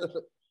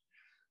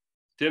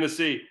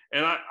Tennessee.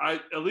 And I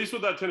at least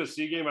with that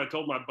Tennessee game, I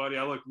told my buddy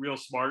I looked real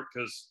smart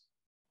because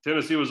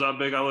Tennessee was up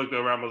big. I looked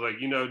over and was like,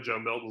 Joe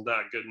Milton's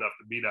not good enough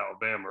to beat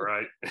Alabama,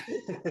 right?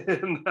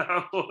 And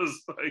that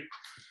was like,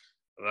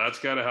 that's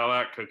kind of how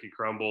that cookie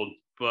crumbled.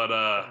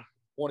 But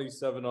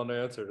 27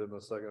 unanswered in the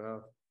second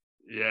half.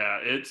 Yeah,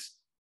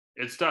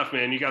 it's tough,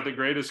 man. You got the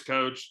greatest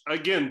coach.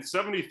 Again,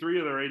 73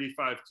 of their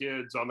 85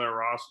 kids on their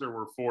roster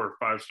were 4 or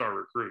 5-star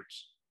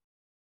recruits.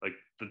 Like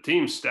the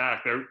team's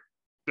stacked.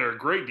 They're a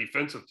great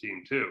defensive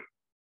team too.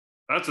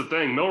 That's the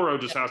thing. Milroe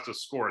just has to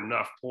score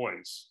enough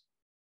points.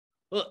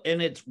 Well,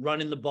 and it's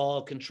running the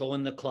ball,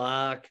 controlling the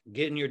clock,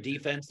 getting your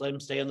defense, let them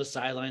stay on the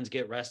sidelines,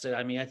 get rested.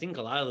 I mean, I think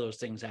a lot of those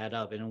things add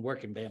up and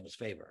work in Bama's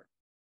favor.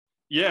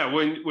 Yeah,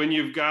 when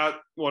you've got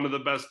one of the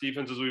best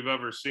defenses we've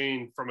ever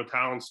seen from a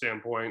talent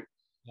standpoint,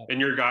 and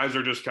your guys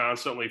are just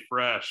constantly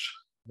fresh,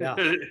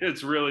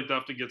 it's really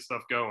tough to get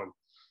stuff going.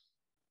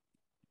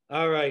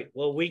 All right.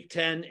 Well, week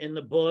 10 in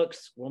the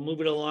books. We'll move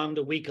it along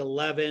to week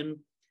 11.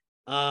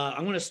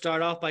 I'm going to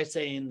start off by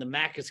saying the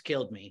MAC has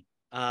killed me.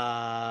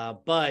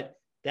 But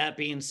that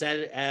being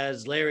said,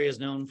 as Larry is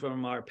known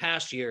from our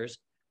past years,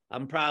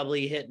 I'm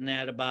probably hitting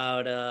at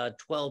about a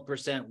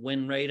 12%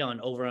 win rate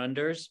on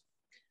over-unders.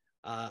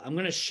 I'm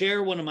going to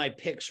share one of my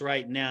picks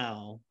right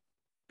now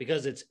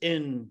because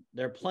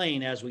they're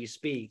playing as we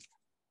speak,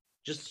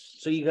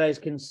 just so you guys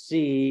can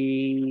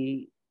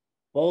see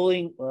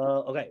bowling.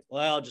 Okay.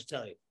 Well, I'll just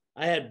tell you,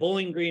 I had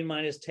Bowling Green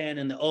 -10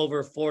 and the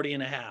over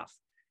 40.5.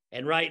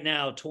 And right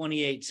now,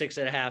 28-6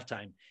 at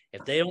halftime.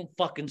 If they don't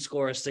fucking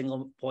score a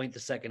single point the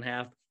second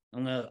half,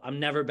 I'm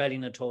never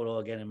betting a total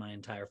again in my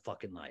entire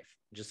fucking life.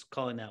 Just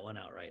calling that one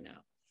out right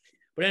now.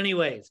 But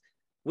anyways,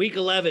 week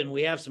 11,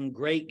 we have some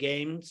great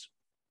games.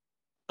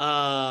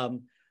 I'll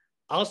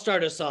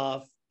start us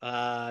off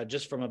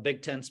just from a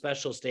Big Ten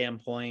special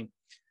standpoint.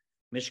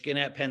 Michigan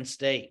at Penn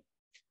State.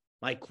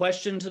 My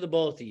question to the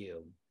both of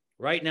you,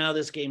 right now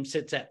this game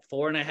sits at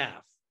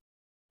 4.5.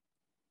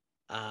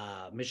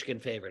 Michigan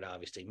favorite,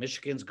 obviously.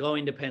 Michigan's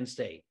going to Penn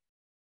State.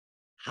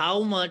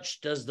 How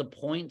much does the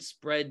point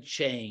spread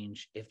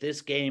change if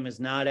this game is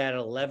not at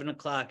 11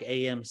 o'clock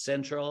a.m.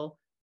 Central,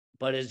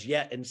 but is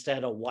yet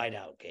instead a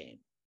whiteout game?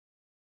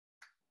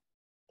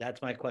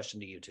 That's my question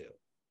to you two.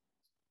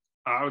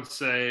 I would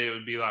say it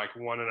would be like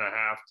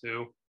 1.5,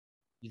 2.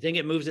 You think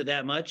it moves it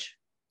that much?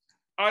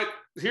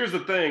 Here's the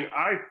thing.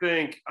 I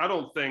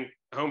don't think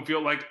home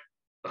field, like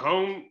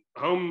home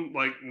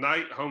like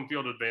night home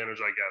field advantage,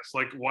 I guess,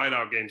 like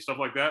whiteout games, stuff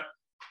like that.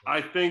 I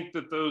think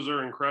that those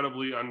are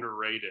incredibly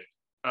underrated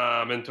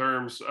in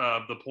terms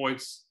of the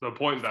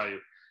point value,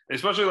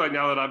 especially like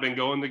now that I've been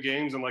going to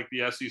games and like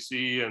the SEC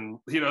and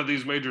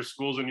these major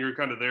schools, and you're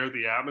kind of there,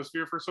 the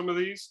atmosphere for some of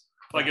these.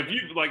 Like if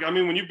you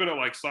when you've been at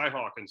like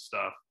Cyhawk and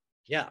stuff,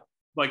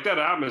 like that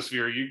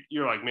atmosphere,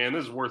 you're like, man,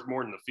 this is worth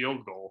more than the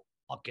field goal.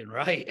 Fucking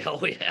right.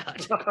 Oh yeah.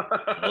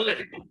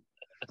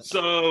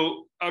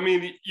 So,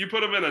 you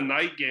put them in a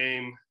night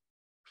game,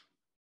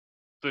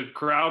 the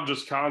crowd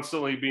just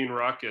constantly being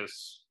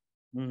ruckus.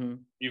 Mm-hmm.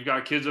 You've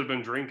got kids that have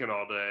been drinking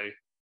all day.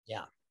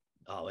 Yeah.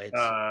 Oh, it's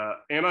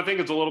and I think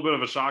it's a little bit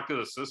of a shock to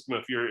the system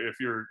if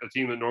you're a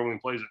team that normally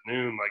plays at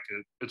noon. Like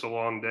it's a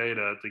long day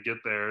to get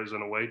there as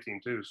an away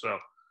team too. So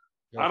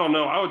I don't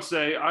know. I would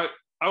say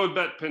I would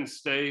bet Penn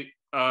State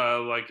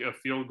like a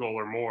field goal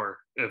or more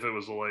if it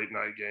was a late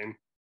night game.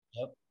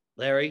 Yep.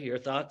 Larry, your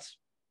thoughts?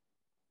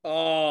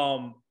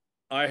 I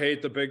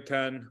hate the Big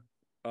Ten.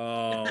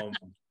 I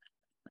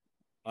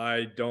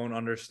don't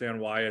understand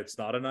why it's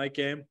not a night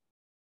game.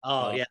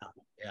 Oh, yeah.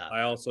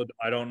 I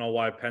don't know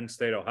why Penn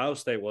State Ohio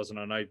State wasn't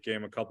a night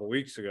game a couple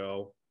weeks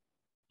ago.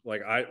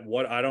 Like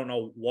I don't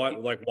know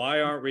like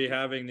why aren't we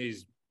having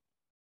these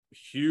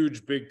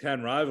huge Big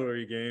Ten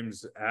rivalry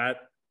games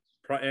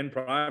in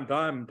prime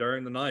time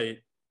during the night?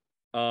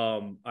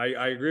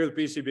 I agree with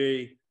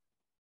BCB.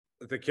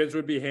 The kids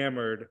would be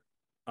hammered.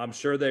 I'm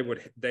sure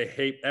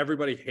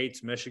everybody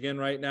hates Michigan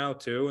right now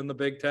too in the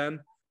Big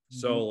Ten.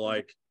 So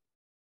like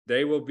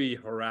they will be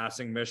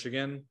harassing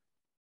Michigan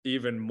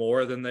even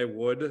more than they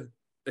would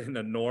in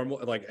a normal,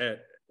 like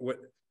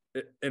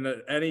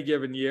any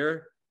given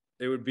year.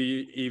 It would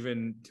be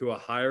even to a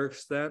higher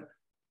extent.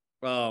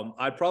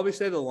 I'd probably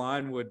say the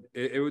line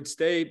would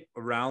stay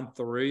around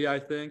 3. I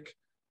think.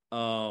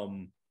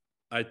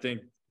 I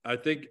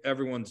think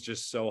everyone's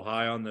just so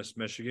high on this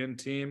Michigan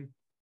team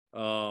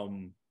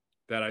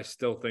that I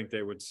still think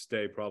they would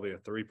stay probably a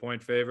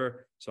 3-point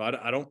favor. So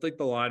I don't think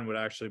the line would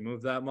actually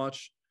move that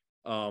much.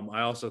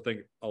 I also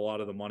think a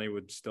lot of the money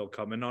would still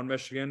come in on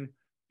Michigan,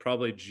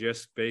 probably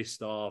just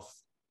based off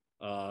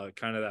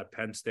kind of that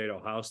Penn State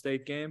Ohio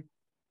State game.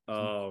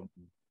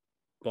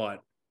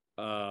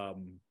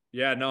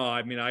 Yeah, no,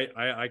 I mean,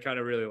 I kind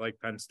of really like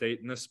Penn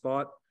State in this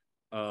spot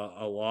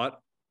a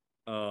lot.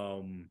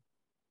 I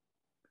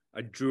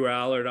Drew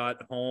Allard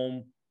at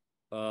home.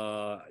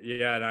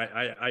 Yeah, and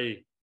I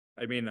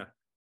mean,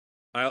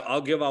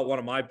 I'll give out one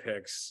of my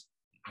picks.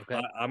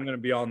 Okay. I'm going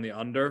to be on the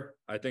under.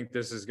 I think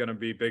this is going to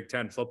be Big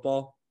Ten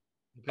football.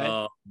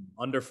 Okay.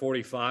 Under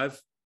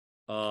 45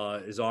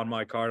 is on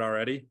my card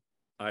already.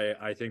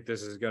 I think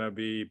this is going to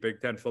be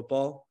Big Ten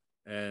football,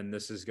 and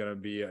this is going to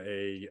be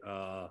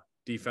a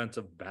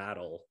defensive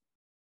battle.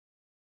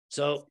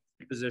 So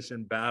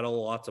position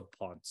battle, lots of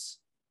punts.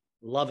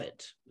 Love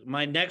it.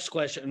 My next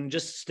question,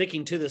 just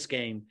sticking to this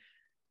game,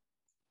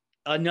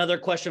 another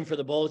question for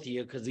the both of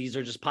you, because these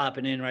are just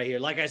popping in right here.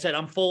 Like I said,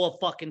 I'm full of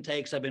fucking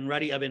takes. I've been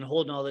ready. I've been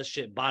holding all this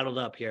shit bottled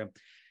up here.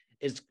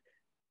 Is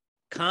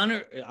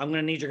Connor, I'm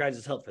going to need your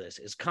guys' help for this.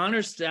 Is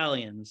Connor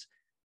Stallions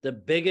the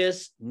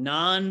biggest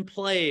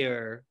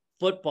non-player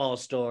football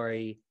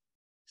story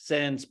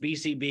since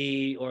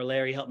BCB, or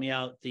Larry, help me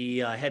out, the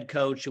head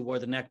coach who wore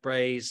the neck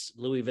brace,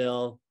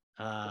 Louisville?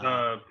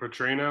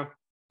 Petrino?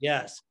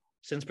 Yes.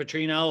 Since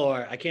Petrino,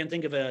 or I can't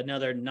think of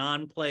another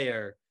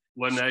non-player.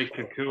 Lene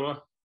Kakua?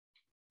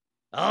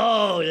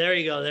 Oh, there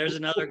you go. There's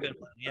another good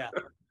one. Yeah.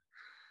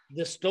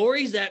 The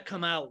stories that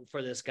come out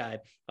for this guy,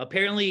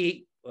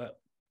 apparently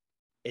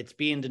it's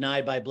being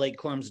denied by Blake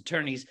Corum's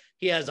attorneys.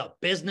 He has a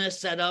business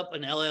set up,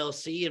 an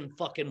LLC in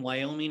fucking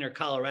Wyoming or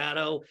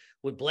Colorado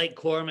with Blake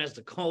Corum as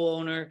the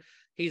co-owner.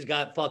 He's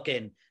got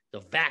fucking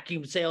the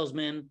vacuum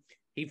salesman.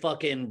 He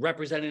fucking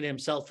represented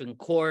himself in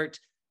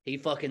court. He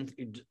fucking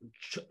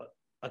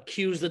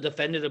accused the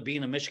defendant of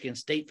being a Michigan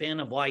State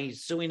fan, of why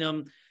he's suing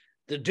him.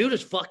 The dude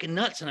is fucking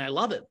nuts, and I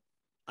love him.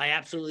 I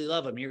absolutely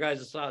love him. Your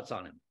guys' thoughts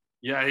on him?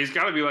 Yeah, he's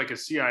got to be like a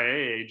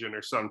CIA agent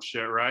or some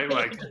shit, right?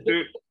 Like,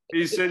 dude,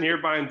 he's sitting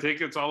here buying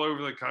tickets all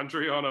over the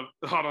country on a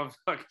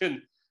fucking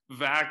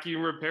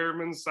vacuum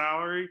repairman's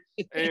salary,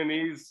 and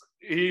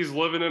he's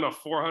living in a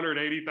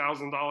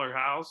 $480,000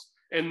 house,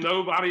 and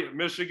nobody at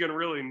Michigan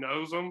really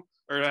knows him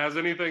or has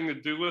anything to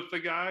do with the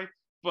guy.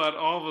 But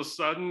all of a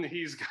sudden,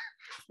 he's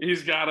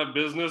got a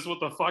business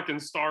with a fucking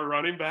star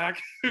running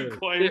back who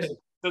claims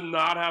to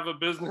not have a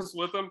business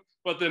with him,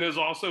 but then is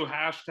also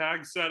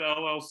hashtag said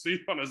LLC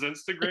on his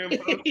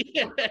Instagram post.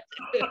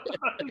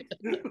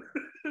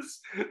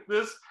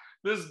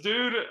 this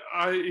dude,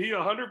 he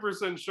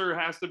 100% sure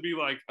has to be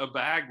like a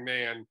bag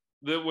man,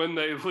 that when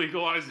they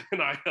legalize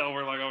NIL,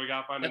 we're like, oh, we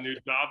got to find a new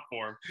job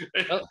for him.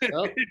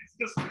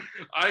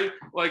 I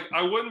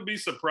wouldn't be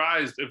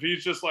surprised if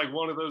he's just like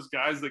one of those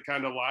guys that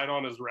kind of lied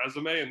on his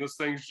resume, and this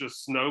thing's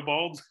just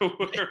snowballed to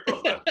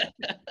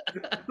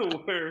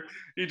where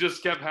he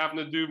just kept having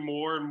to do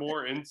more and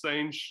more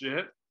insane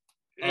shit.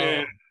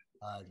 And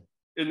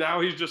now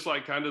he's just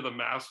like kind of the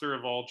master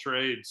of all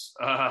trades,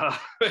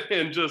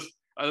 and just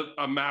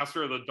a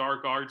master of the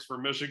dark arts for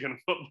Michigan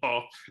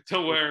football,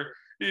 to where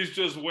he's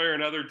just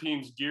wearing other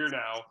teams' gear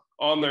now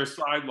on their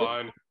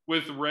sideline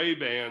with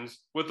Ray-Bans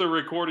with a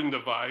recording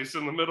device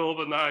in the middle of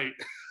the night.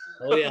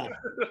 Oh, yeah.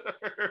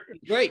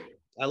 Great.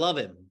 I love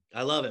him.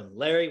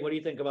 Larry, what do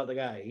you think about the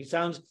guy? He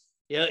sounds,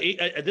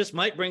 this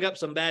might bring up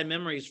some bad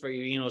memories for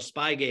you,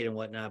 Spygate and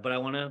whatnot, but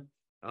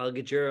I'll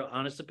get your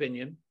honest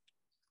opinion.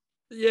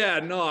 Yeah,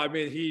 no, I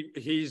mean,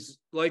 he's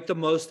like the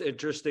most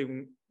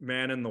interesting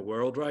man in the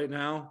world right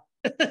now.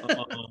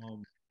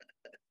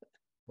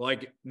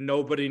 Like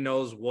nobody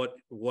knows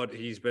what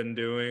he's been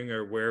doing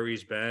or where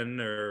he's been,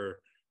 or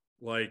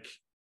like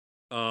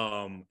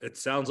it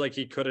sounds like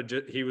he could have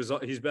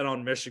he's been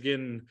on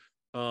Michigan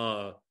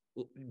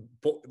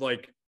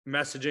like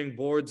messaging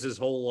boards his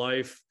whole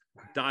life,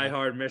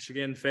 diehard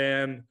Michigan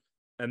fan,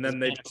 and then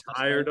they just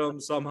hired him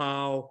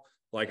somehow.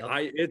 Like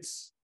Yep.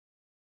 it's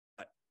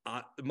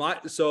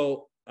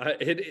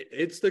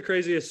the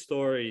craziest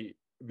story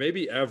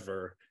maybe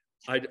ever.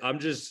 I'm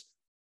just,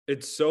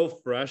 it's so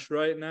fresh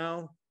right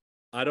now.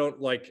 I don't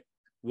like,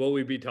 will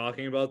we be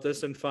talking about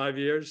this in 5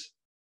 years?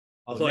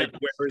 Oh, no, Like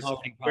it's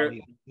already where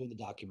probably doing the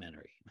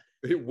documentary.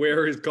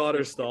 where is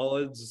Connor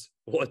Stallions?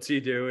 What's he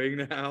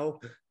doing now?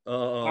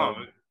 Oh,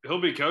 Um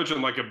he'll be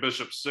coaching like a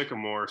Bishop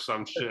Sycamore or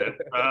some shit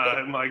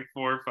in like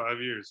 4 or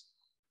 5 years.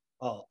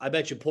 Oh, I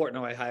bet you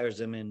Portnoy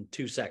hires him in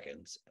 2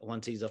 seconds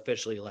once he's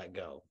officially let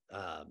go.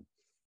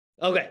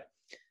 Okay,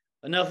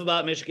 enough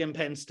about Michigan,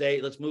 Penn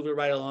State. Let's move it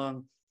right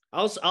along.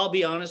 I'll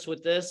be honest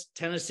with this.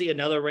 Tennessee,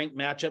 another ranked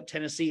matchup.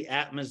 Tennessee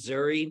at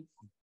Missouri.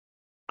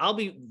 I'll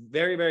be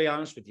very, very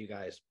honest with you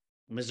guys.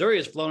 Missouri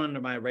has flown under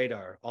my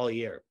radar all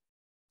year.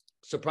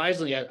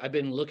 Surprisingly, I've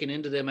been looking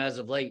into them as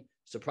of late.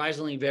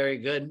 Surprisingly, very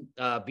good.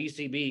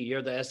 BCB,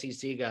 you're the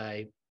SEC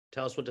guy.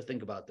 Tell us what to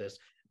think about this.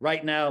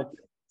 Right now,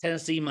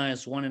 Tennessee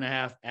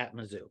 -1.5 at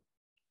Mizzou.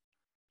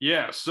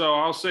 Yeah, so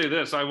I'll say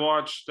this: I've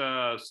watched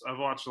a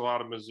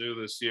lot of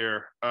Mizzou this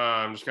year,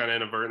 just kind of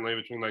inadvertently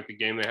between like the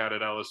game they had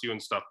at LSU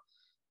and stuff.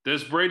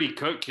 This Brady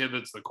Cook kid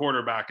that's the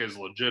quarterback is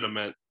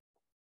legitimate.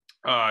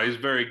 He's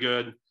very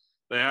good.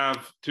 They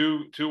have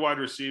two wide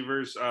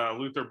receivers,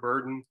 Luther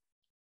Burden,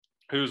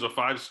 who's a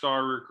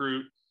 5-star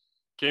recruit,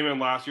 came in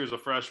last year as a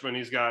freshman.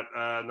 He's got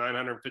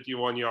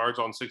 951 yards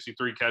on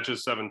 63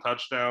 catches, 7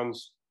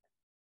 touchdowns.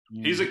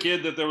 He's a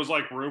kid that there was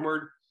like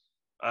rumored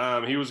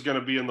he was going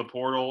to be in the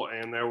portal,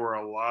 and there were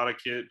a lot of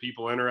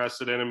people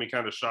interested in him. He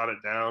kind of shot it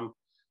down.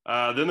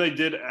 Then they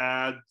did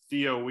add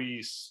Theo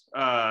Weiss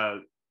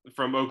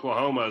from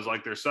Oklahoma as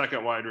like their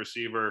second wide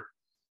receiver.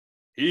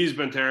 He's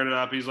been tearing it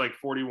up. He's like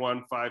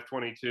 41,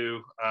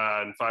 522,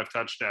 and 5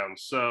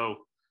 touchdowns. So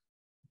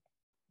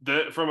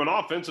from an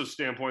offensive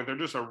standpoint, they're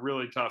just a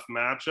really tough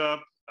matchup.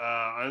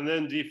 And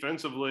then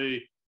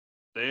defensively,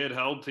 they had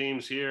held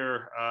teams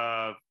here.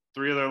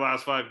 3 of their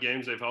last 5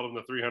 games, they've held them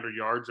to 300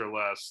 yards or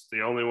less.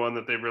 The only one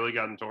that they've really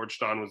gotten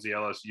torched on was the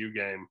LSU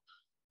game,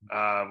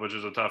 which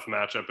is a tough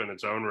matchup in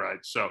its own right.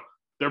 So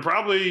they're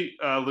probably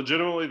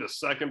legitimately the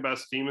second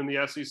best team in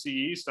the SEC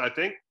East, I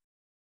think.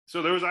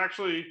 So there was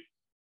actually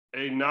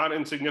a not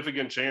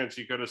insignificant chance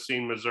you could have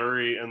seen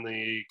Missouri in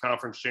the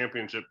conference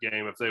championship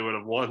game if they would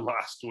have won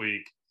last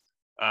week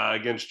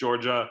against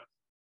Georgia.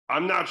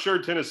 I'm not sure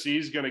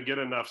Tennessee's going to get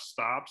enough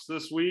stops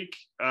this week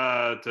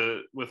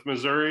with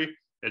Missouri.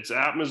 It's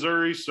at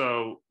Missouri,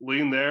 so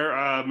lean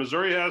there.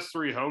 Missouri has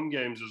 3 home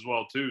games as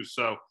well, too.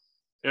 So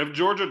if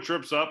Georgia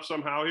trips up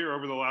somehow here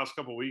over the last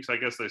couple of weeks, I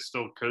guess they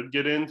still could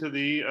get into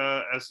the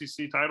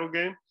SEC title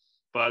game.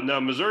 But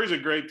no, Missouri's a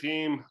great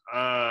team.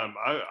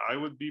 I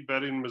would be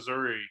betting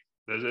Missouri.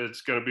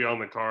 It's going to be on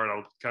the card.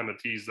 I'll kind of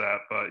tease that.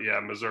 But, yeah,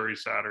 Missouri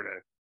Saturday.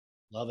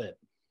 Love it.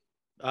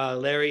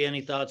 Larry,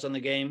 any thoughts on the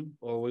game,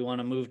 or we want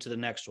to move to the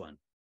next one?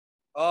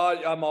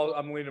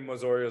 I'm leaning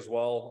Missouri as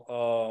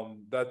well.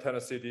 That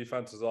Tennessee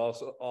defense is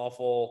also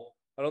awful.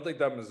 I don't think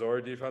that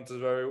Missouri defense is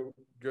very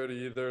good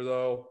either,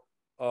 though.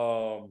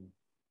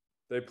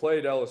 They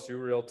played LSU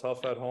real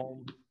tough at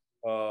home.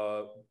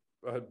 I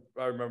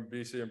remember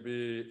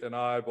BC and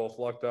I both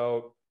lucked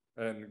out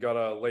and got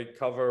a late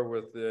cover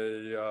with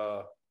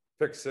a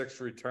pick 6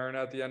 return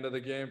at the end of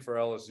the game for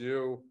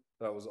LSU.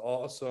 That was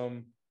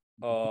awesome.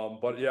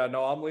 But yeah,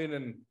 no, I'm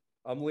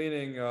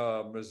leaning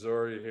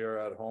Missouri here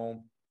at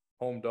home.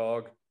 Home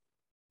dog.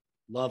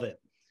 Love it.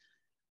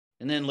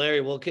 And then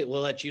Larry, we'll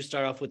let you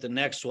start off with the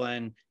next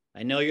one.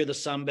 I know you're the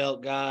Sun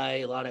Belt guy,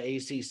 a lot of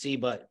ACC,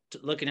 but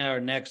looking at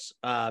our next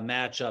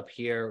matchup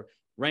here,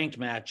 ranked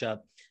matchup,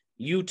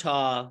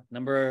 Utah,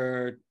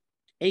 number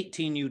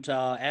 18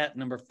 Utah at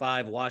number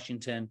 5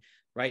 Washington.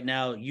 Right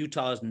now,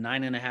 Utah's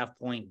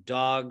 9.5-point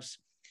dogs.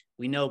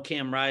 We know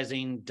Cam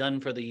Rising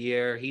done for the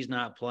year. He's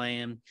not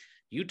playing.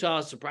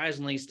 Utah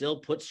surprisingly still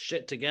puts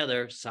shit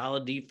together.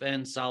 Solid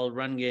defense, solid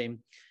run game.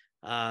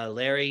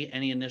 Larry,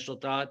 any initial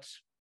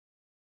thoughts?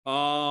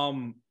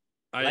 I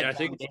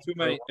think it's too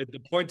many.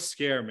 The points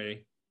scare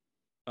me.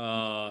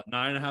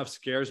 9.5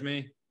 scares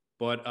me,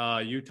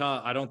 but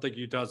Utah. I don't think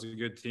Utah's a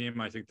good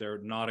team. I think they're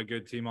not a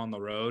good team on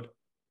the road.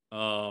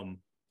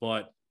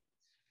 But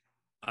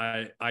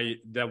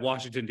that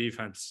Washington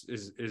defense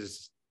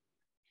is.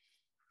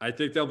 I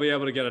think they'll be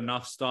able to get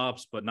enough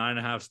stops, but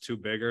 9.5 is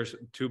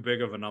too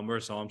big of a number,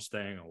 so I'm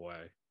staying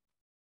away.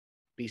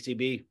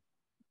 BCB.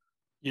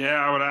 Yeah,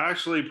 I would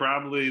actually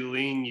probably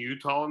lean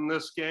Utah in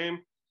this game.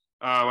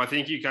 I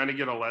think you kind of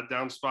get a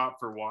letdown spot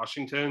for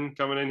Washington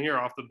coming in here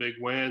off the big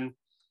win.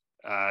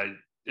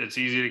 It's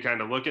easy to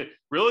kind of look at.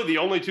 Really, the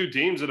only 2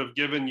 teams that have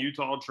given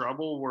Utah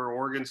trouble were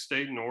Oregon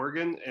State and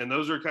Oregon, and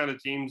those are kind of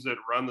teams that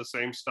run the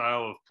same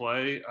style of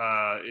play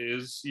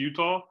is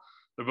Utah.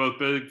 They're both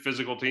big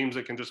physical teams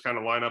that can just kind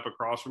of line up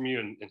across from you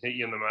and hit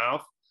you in the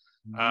mouth.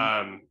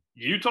 Mm-hmm.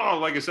 Utah,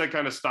 like I said,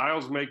 kind of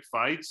styles make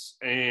fights,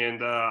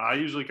 and I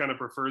usually kind of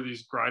prefer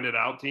these grinded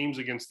out teams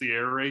against the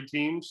air raid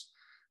teams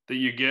that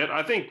you get.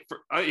 I think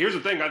here's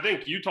the thing: I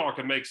think Utah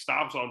can make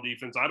stops on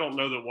defense. I don't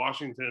know that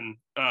Washington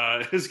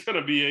is going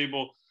to be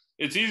able.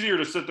 it's easier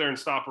to sit there and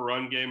stop a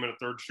run game and a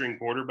third string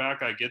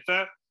quarterback. I get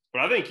that.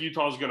 But I think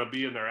Utah's going to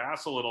be in their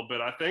ass a little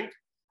bit.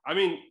 I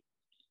mean,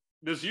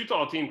 this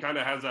Utah team kind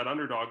of has that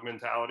underdog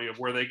mentality of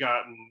where they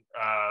gotten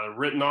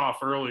written off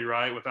early,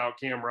 right? Without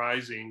Cam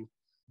Rising,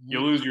 you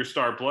lose your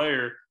star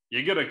player.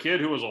 You get a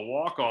kid who was a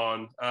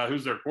walk-on,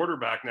 who's their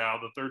quarterback now,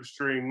 the third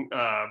string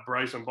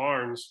Bryson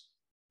Barnes.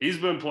 He's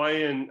been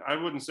playing, I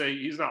wouldn't say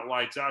he's not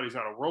lights out. He's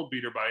not a world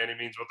beater by any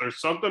means, but there's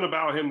something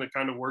about him that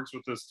kind of works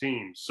with this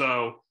team.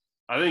 So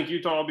I think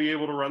Utah will be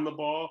able to run the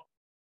ball.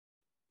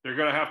 They're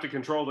going to have to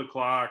control the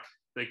clock.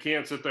 They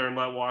can't sit there and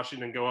let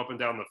Washington go up and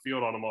down the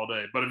field on them all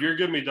day. But if you're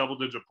giving me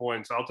double-digit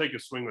points, I'll take a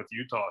swing with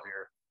Utah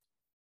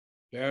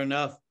here. Fair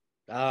enough.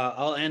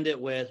 I'll end it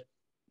with,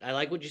 I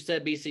like what you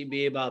said,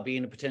 BCB, about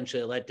being a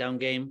potentially letdown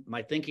game.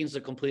 My thinking's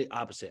the complete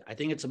opposite. I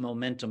think it's a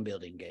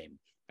momentum-building game.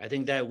 I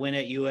think that win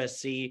at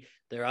USC,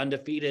 they're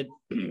undefeated.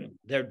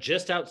 They're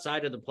just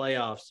outside of the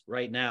playoffs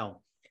right now.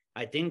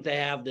 I think they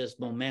have this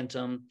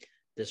momentum,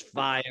 this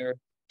fire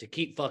to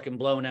keep fucking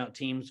blowing out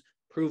teams,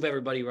 prove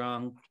everybody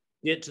wrong,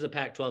 get to the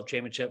Pac-12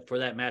 championship for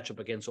that matchup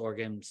against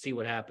Oregon, see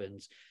what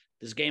happens.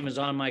 This game is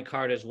on my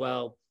card as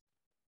well.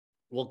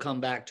 We'll come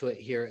back to it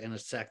here in a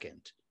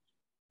second.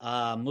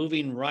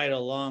 Moving right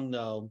along,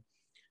 though,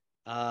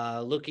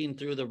 looking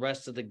through the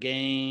rest of the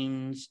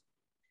games.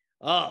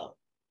 Oh,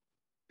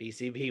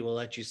 BCB will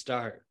let you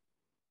start.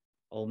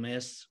 Ole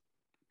Miss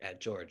at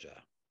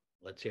Georgia.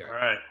 Let's hear it. All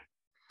right.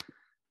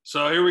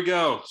 So here we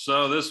go.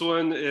 So this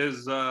one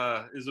is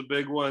a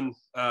big one.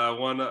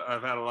 One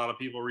I've had a lot of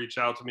people reach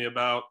out to me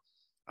about,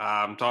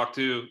 talk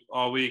to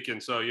all week.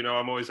 And so,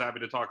 I'm always happy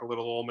to talk a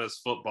little Ole Miss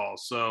football.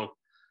 So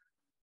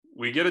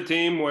we get a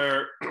team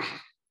where,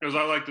 as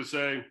I like to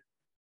say,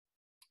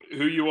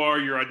 who you are,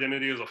 your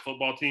identity as a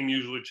football team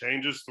usually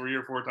changes 3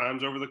 or 4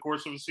 times over the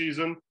course of a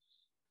season.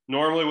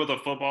 Normally with a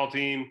football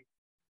team,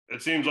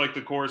 it seems like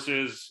the course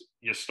is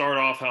you start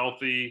off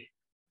healthy,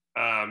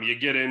 you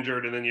get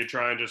injured, and then you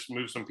try and just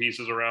move some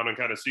pieces around and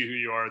kind of see who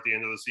you are at the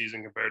end of the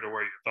season compared to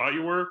where you thought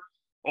you were.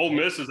 Ole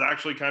Miss has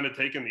actually kind of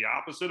taken the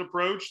opposite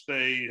approach.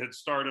 They had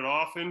started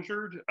off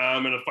injured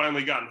and have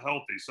finally gotten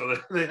healthy. So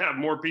they have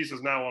more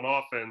pieces now on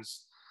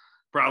offense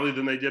probably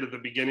than they did at the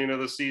beginning of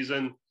the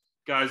season.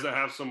 Guys that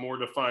have some more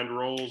defined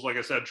roles. Like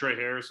I said, Trey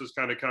Harris has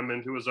kind of come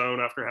into his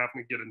own after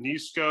having to get a knee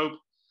scope.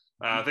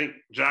 I think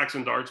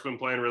Jackson Dart's been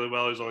playing really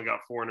well. He's only got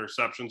 4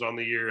 interceptions on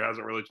the year.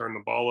 Hasn't really turned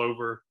the ball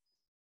over.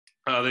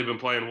 They've been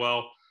playing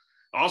well.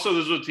 Also,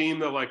 this is a team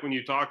that, like when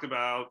you talked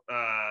about,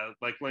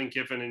 like Lane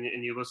Kiffin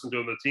and you listened to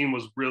him, the team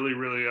was really,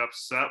 really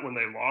upset when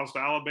they lost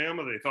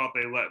Alabama. They thought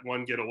they let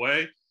one get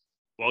away.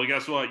 Well,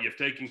 guess what? You've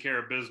taken care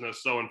of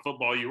business. So in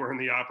football, you earn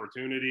the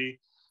opportunity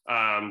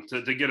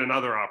to get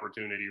another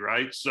opportunity,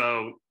 right?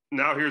 So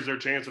now here's their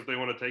chance if they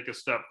want to take a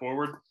step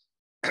forward.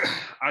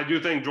 I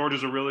do think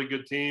Georgia's a really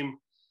good team.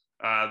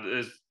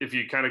 If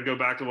you kind of go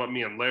back to what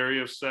me and Larry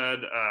have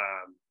said,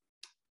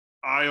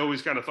 I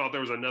always kind of thought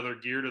there was another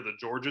gear to the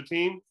Georgia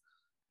team,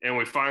 and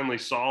we finally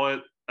saw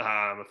it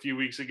a few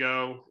weeks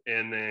ago.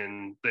 And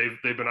then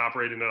they've been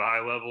operating at a high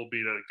level,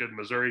 beat a good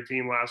Missouri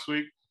team last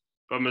week.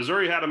 But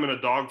Missouri had them in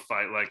a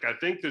dogfight. Like, I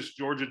think this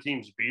Georgia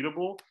team's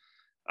beatable.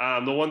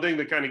 The one thing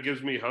that kind of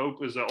gives me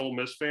hope as an Ole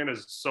Miss fan,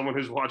 as someone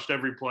who's watched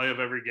every play of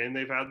every game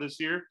they've had this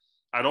year,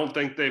 I don't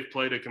think they've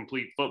played a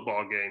complete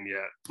football game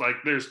yet. Like,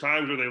 there's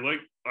times where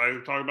I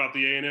talk about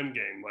the A&M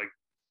game, like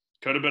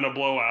could have been a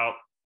blowout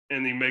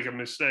and you make a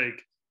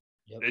mistake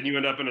and you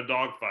end up in a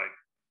dogfight.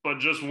 But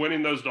just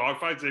winning those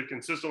dogfights, they've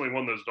consistently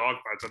won those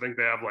dogfights. I think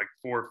they have like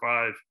 4 or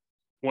 5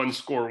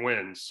 one-score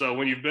wins. So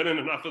when you've been in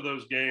enough of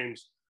those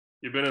games,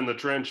 you've been in the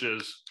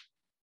trenches,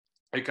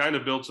 it kind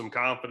of builds some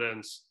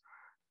confidence.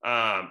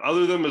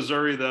 Other than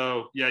Missouri,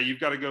 though, yeah, you've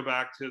got to go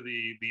back to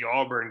the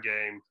Auburn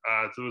game.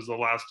 It was the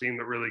last team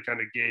that really kind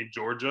of gave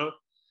Georgia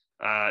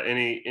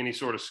any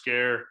sort of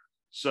scare.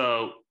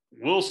 So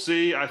we'll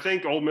see. I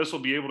think Ole Miss will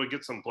be able to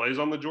get some plays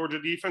on the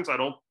Georgia defense. I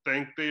don't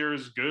think they're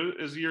as good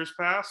as years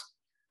past.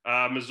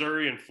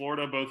 Missouri and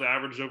Florida both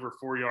averaged over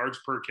 4 yards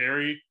per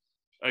carry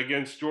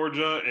against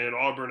Georgia, and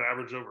Auburn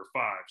averaged over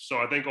 5. So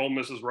I think Ole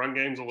Miss's run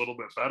game's a little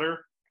bit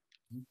better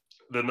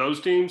than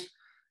those teams.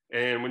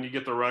 And when you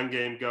get the run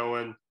game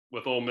going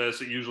with Ole Miss,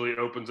 it usually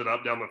opens it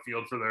up down the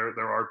field for their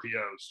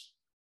RPOs.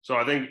 So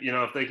I think,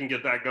 if they can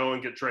get that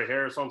going, get Trey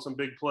Harris on some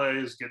big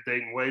plays, get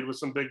Dayton Wade with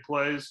some big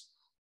plays.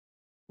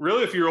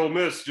 Really, if you're Ole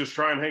Miss, just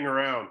try and hang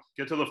around.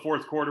 Get to the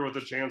fourth quarter with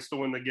a chance to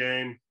win the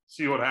game.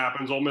 See what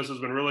happens. Ole Miss has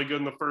been really good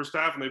in the first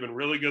half, and they've been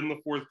really good in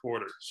the fourth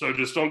quarter. So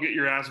just don't get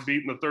your ass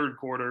beat in the third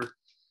quarter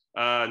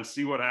and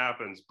see what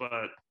happens.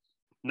 But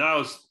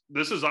no,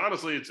 this is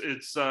honestly,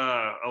 it's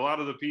a lot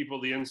of the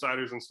people, the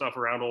insiders and stuff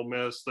around Ole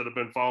Miss that have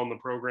been following the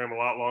program a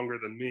lot longer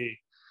than me.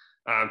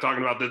 I'm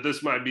talking about that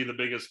this might be the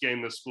biggest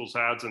game this school's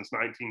had since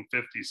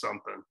 1950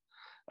 something,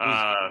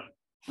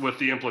 with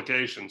the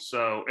implications.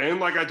 So, and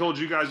like I told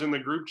you guys in the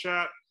group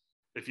chat,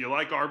 if you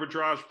like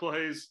arbitrage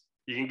plays,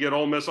 you can get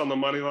Ole Miss on the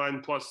money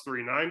line plus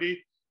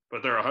 390,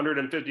 but they're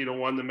 150 to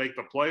 1 to make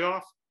the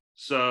playoff.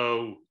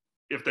 So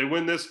if they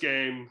win this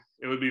game,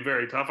 it would be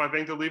very tough, I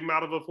think, to leave them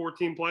out of a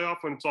 14 playoff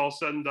when it's all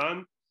said and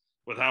done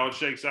with how it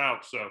shakes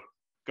out. So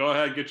go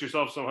ahead, get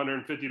yourself some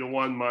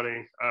 150-1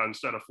 money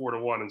instead of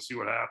 4-1 and see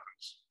what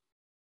happens.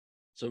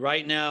 So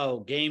right now,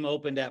 game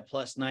opened at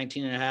plus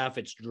 19.5.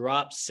 It's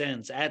dropped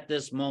since at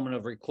this moment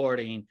of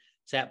recording.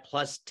 It's at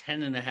plus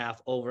 10.5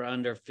 over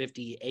under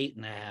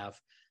 58.5.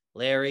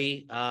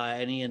 Larry,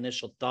 any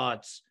initial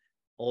thoughts?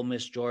 Ole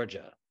Miss,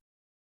 Georgia.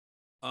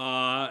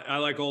 I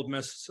like Ole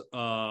Miss.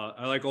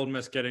 I like Ole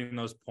Miss getting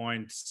those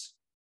points,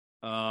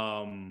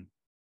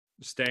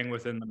 staying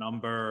within the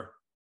number.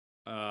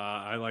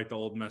 I like the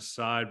Ole Miss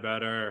side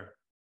better.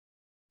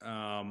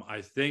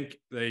 I think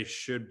they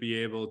should be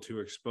able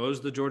to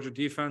expose the Georgia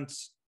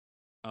defense.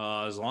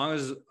 As long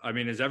as, I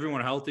mean, is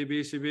everyone healthy,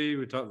 BCB?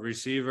 We talk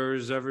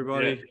receivers,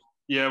 everybody.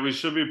 Yeah, we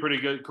should be pretty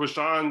good.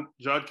 Quishon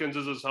Judkins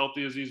is as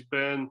healthy as he's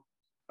been.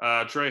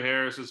 Trey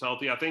Harris is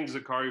healthy. I think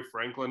Zachary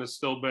Franklin is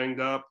still banged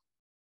up.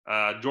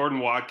 Jordan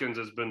Watkins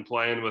has been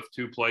playing with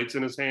 2 plates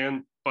in his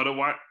hand, but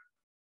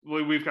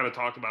we've kind of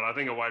talked about it. I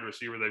think a wide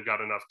receiver, they've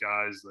got enough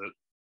guys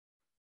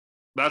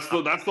that's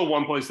the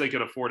one place they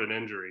could afford an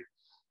injury.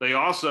 They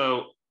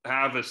also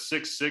have a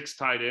 6'6"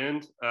 tight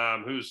end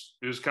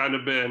who's kind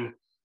of been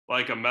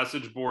like a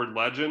message board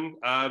legend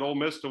at Ole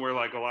Miss, to where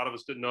like a lot of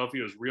us didn't know if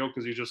he was real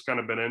because he's just kind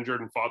of been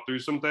injured and fought through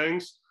some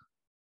things.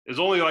 Is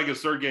only like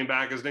his 3rd game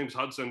back. His name's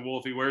Hudson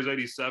Wolf. He wears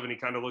 87. He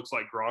kind of looks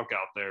like Gronk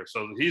out there.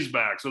 So he's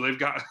back. So they've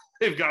got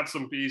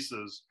some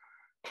pieces.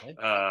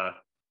 Got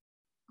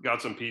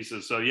some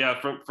pieces. So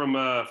yeah, from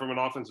an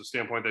offensive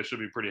standpoint, they should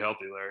be pretty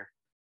healthy there.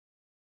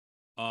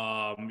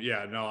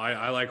 Yeah, no,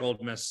 I like Ole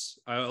Miss.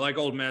 I like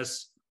Ole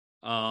Miss.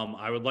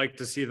 I would like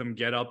to see them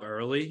get up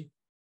early,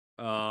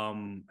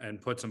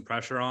 and put some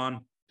pressure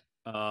on.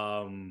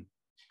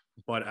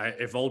 But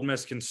if Ole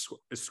Miss can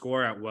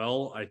score at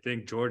will, I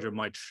think Georgia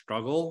might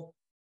struggle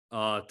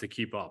to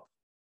keep up.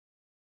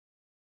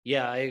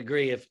 Yeah, I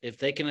agree. If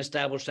they can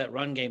establish that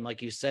run game,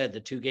 like you said, the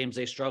 2 games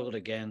they struggled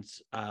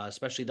against,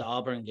 especially the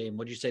Auburn game,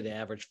 what'd you say they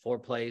averaged 4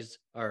 plays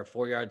or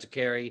 4 yards a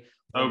carry?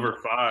 Over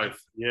 5.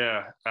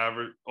 Yeah.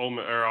 Auburn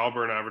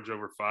averaged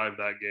over 5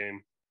 that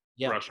game.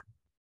 Yeah. Rushing.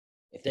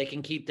 If they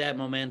can keep that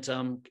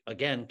momentum,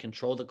 again,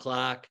 control the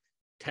clock,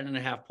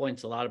 10.5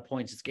 points, a lot of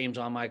points. This game's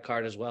on my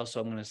card as well,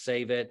 so I'm going to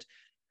save it.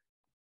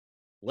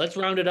 Let's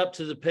round it up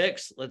to the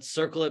picks. Let's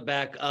circle it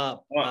back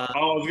up.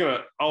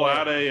 I'll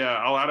add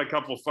a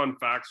couple fun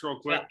facts real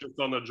quick, just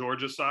on the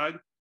Georgia side.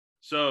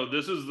 So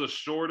this is the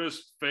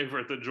shortest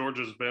favorite that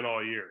Georgia's been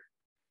all year.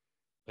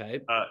 Okay.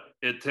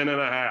 At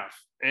 10.5.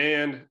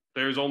 And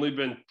there's only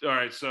been, all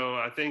right, so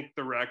I think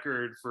the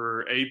record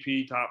for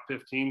AP top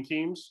 15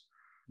 teams,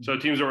 so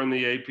teams that were in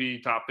the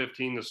AP top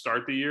 15 to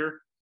start the year,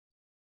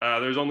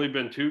 there's only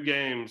been 2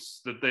 games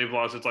that they've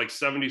lost. It's like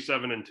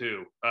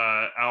 77-2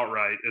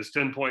 outright as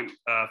 10-point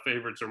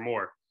favorites or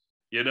more.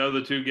 You know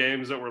the 2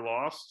 games that were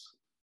lost?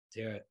 Let's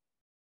hear it.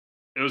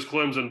 It was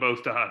Clemson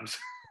both times.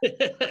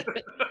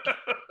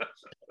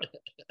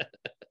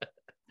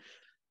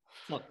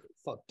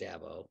 Fuck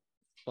Dabo.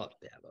 Fuck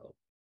Dabo.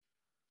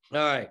 All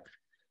right.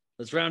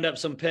 Let's round up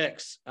some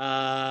picks.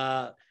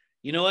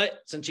 You know what?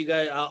 Since you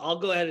guys, I'll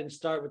go ahead and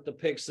start with the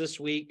picks this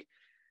week.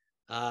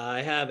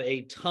 I have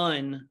a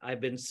ton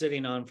I've been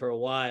sitting on for a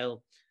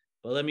while,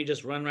 but let me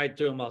just run right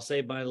through them. I'll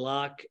save my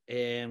lock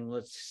and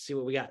let's see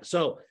what we got.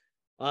 So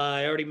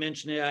I already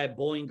mentioned it. I have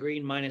Bowling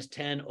Green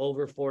 -10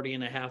 over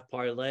 40.5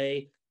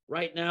 parlay.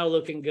 Right now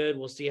looking good.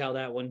 We'll see how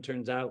that one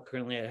turns out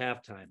currently at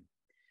halftime.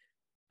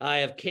 I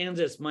have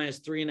Kansas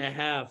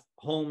 -3.5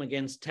 home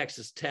against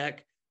Texas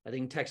Tech. I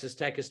think Texas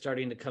Tech is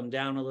starting to come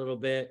down a little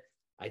bit.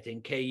 I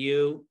think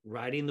KU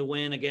riding the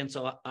win against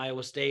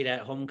Iowa State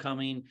at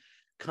homecoming,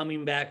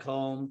 coming back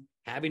home,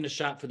 having a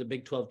shot for the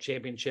Big 12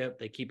 championship.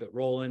 They keep it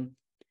rolling.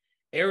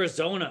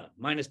 Arizona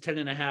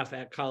 -10.5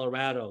 at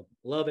Colorado.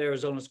 Love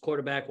Arizona's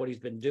quarterback, what he's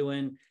been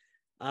doing.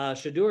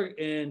 Shedeur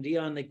and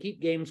Dion, they keep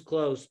games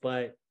close,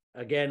 but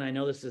again, I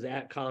know this is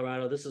at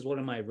Colorado. This is one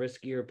of my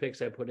riskier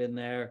picks I put in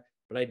there,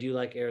 but I do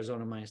like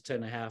Arizona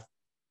 -10.5.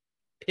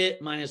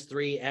 Pitt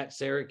 -3 at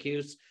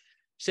Syracuse.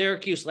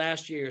 Syracuse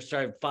last year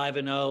started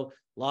 5-0,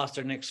 lost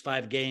their next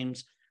 5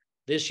 games.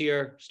 This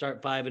year,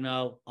 start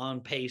 5-0,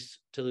 on pace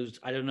to lose.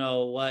 I don't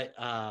know what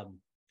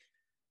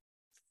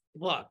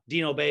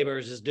Dino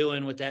Babers is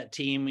doing with that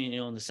team,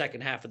 in the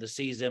second half of the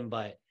season,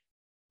 but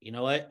you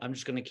know what? I'm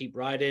just going to keep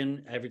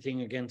riding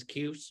everything against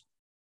Cuse.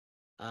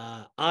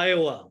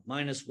 Iowa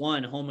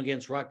 -1 home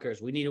against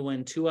Rutgers. We need to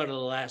win 2 out of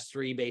the last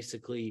 3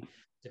 basically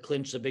to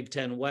clinch the Big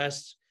Ten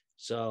West.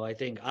 So I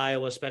think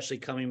Iowa, especially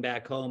coming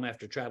back home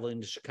after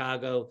traveling to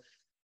Chicago,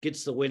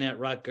 gets the win at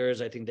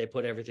Rutgers. I think they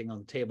put everything on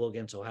the table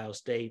against Ohio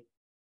State.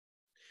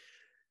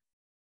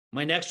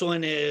 My next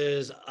one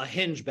is a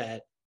hinge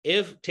bet.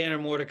 If Tanner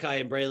Mordecai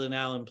and Braylon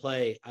Allen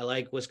play, I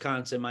like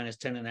Wisconsin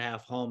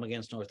 -10.5 home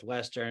against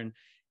Northwestern.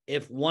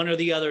 If one or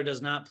the other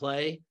does not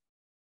play,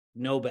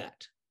 no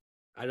bet.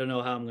 I don't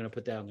know how I'm going to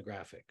put that on the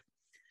graphic.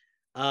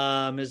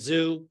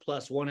 Mizzou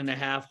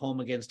 +1.5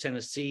 home against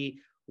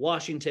Tennessee.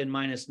 Washington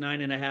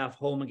 -9.5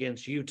 home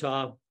against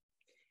Utah.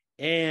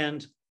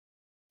 And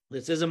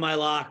this isn't my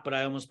lock, but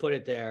I almost put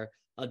it there.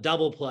 A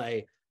double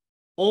play.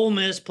 Ole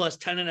Miss plus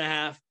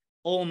 10.5.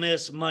 Ole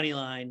Miss money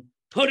line.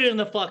 Put it in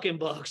the fucking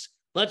books.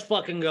 Let's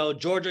fucking go.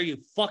 Georgia, you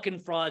fucking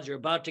frauds. You're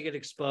about to get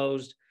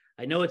exposed.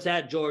 I know it's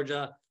at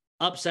Georgia.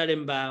 Upset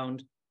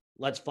inbound.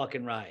 Let's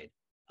fucking ride.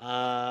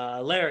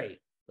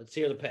 Larry, let's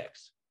hear the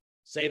picks.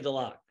 Save the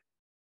lock.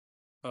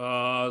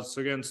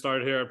 So again,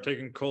 start here. I'm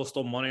taking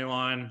Coastal money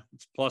line.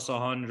 It's plus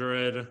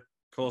 100.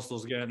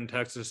 Coastal's getting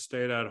Texas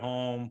State at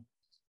home.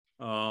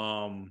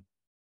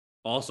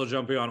 Also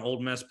jumping on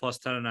Old Miss plus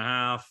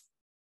 10.5.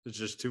 It's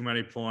just too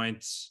many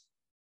points.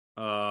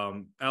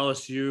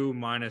 LSU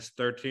minus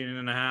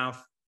 13.5.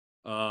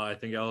 I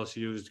think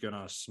LSU is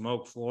gonna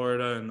smoke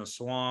Florida in the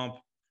swamp,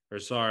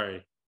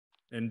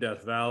 in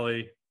Death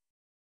Valley.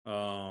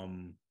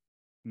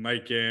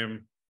 Night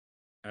game,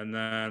 and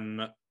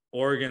then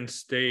Oregon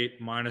State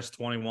minus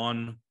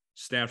 21.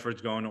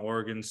 Stanford's going to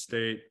Oregon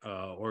State.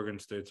 Oregon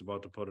State's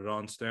about to put it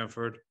on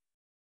Stanford.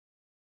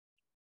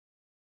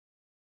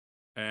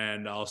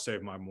 And I'll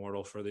save my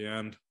mortal for the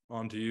end.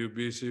 On to you,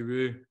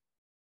 BCB.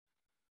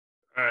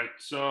 All right,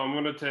 so I'm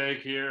going to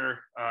take here,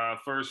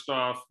 first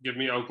off, give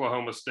me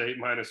Oklahoma State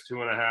minus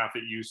 2.5 at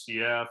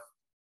UCF.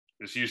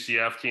 This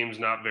UCF team's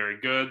not very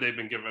good. They've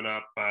been giving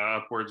up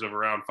upwards of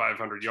around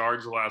 500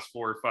 yards the last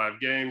 4 or 5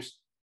 games.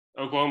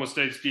 Oklahoma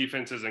State's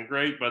defense isn't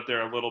great, but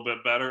they're a little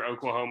bit better.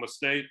 Oklahoma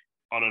State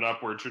on an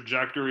upward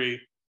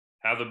trajectory,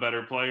 have the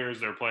better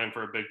players. They're playing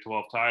for a Big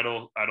 12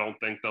 title. I don't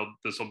think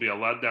this will be a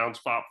letdown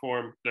spot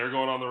for them. They're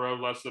going on the road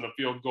less than a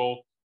field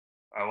goal.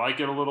 I like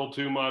it a little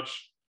too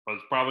much, but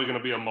it's probably going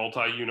to be a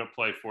multi-unit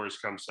play for us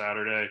come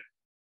Saturday.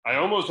 I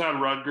almost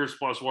had Rutgers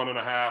plus 1.5.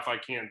 I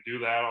can't do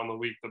that on the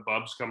week the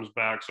Bubs comes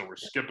back, so we're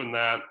skipping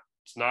that.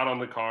 It's not on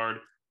the card.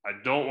 I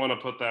don't want to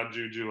put that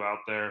juju out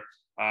there.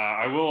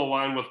 I will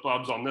align with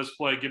Bubs on this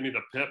play. Give me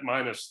the Pitt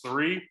minus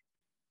 3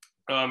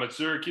 at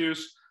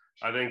Syracuse.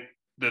 I think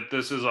that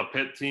this is a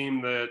Pitt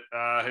team that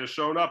has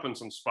shown up in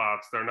some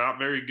spots. They're not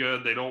very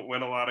good. They don't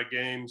win a lot of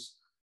games.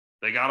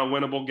 They got a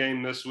winnable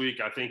game this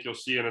week. I think you'll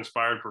see an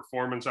inspired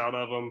performance out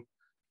of them.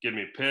 Give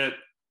me Pitt.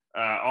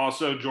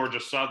 Also, Georgia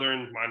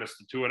Southern minus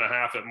the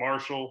 2.5 at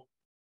Marshall.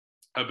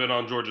 I've been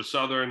on Georgia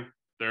Southern.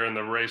 They're in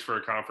the race for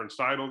a conference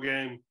title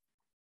game.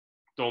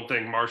 Don't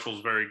think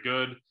Marshall's very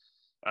good.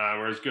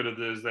 Or as good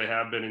as they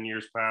have been in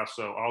years past,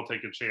 so I'll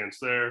take a chance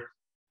there.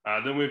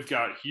 Then we've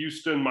got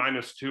Houston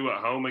minus 2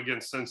 at home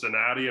against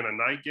Cincinnati in a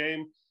night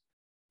game.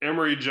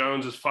 Emory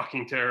Jones is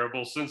fucking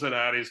terrible.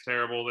 Cincinnati's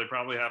terrible. They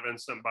probably have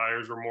instant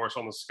buyer's remorse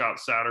on the Scott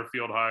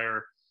Satterfield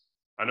hire.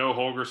 I know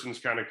Holgerson's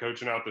kind of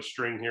coaching out the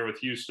string here with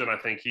Houston. I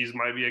think he's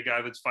might be a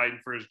guy that's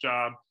fighting for his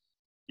job.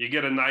 You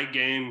get a night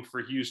game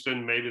for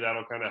Houston, maybe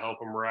that'll kind of help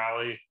them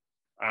rally.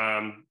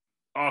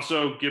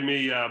 Also, give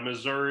me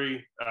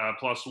Missouri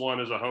plus 1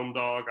 as a home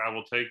dog. I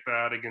will take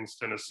that against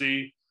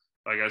Tennessee.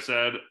 Like I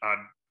said,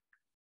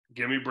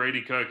 give me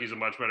Brady Cook. He's a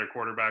much better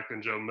quarterback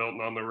than Joe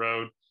Milton on the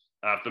road.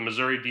 If the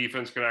Missouri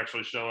defense can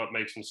actually show up,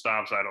 make some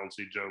stops, I don't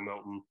see Joe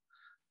Milton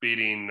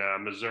beating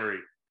Missouri.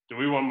 Do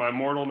we want my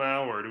mortal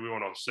now, or do we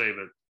want to save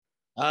it?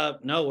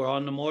 No, we're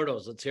on the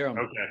mortals. Let's hear them.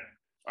 Okay.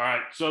 All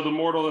right. So the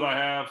mortal that I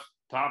have,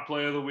 top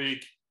play of the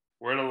week,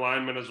 we're in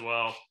alignment as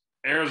well.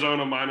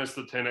 Arizona minus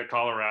the 10 at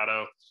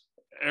Colorado.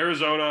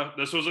 Arizona,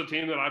 this was a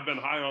team that I've been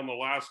high on the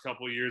last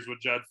couple of years with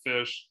Jed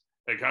Fish.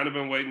 They kind of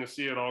been waiting to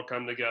see it all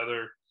come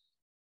together.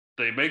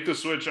 They make the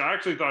switch. I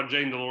actually thought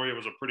Jane DeLoria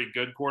was a pretty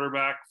good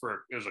quarterback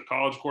as a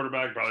college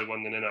quarterback, probably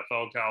wasn't an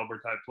NFL caliber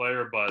type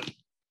player, but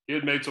he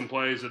had made some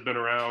plays, had been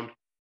around.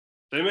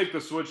 They make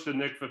the switch to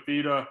Nick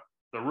Fafita,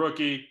 the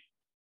rookie.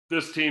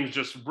 This team's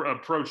just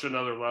approached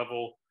another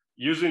level.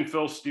 Using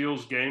Phil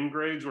Steele's game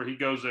grades, where he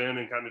goes in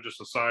and kind of just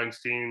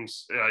assigns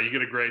teams. You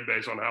get a grade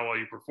based on how well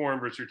you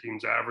perform versus your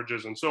team's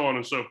averages and so on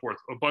and so forth.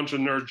 A bunch of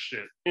nerd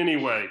shit.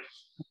 Anyway,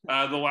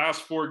 the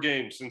last 4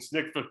 games since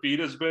Nick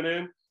Fafita's been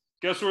in,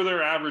 guess where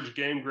their average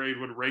game grade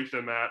would rate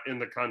them at in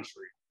the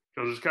country?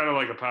 Because it's kind of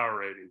like a power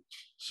rating.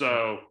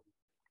 So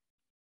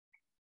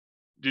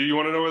do you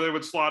want to know where they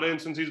would slot in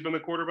since he's been the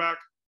quarterback?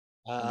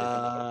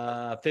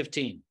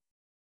 15.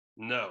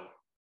 No.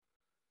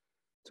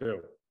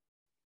 2.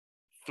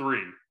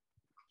 3.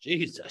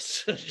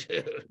 Jesus.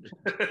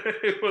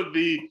 It would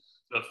be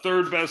the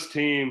 3rd best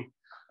team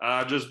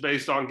just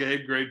based on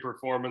game grade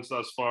performance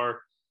thus far.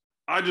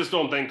 I just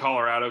don't think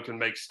Colorado can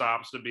make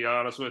stops, to be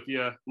honest with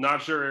you.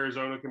 Not sure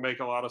Arizona can make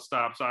a lot of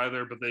stops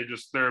either, but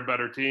they're a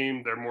better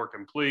team. They're more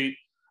complete.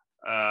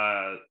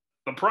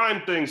 The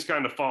prime thing's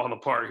kind of falling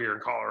apart here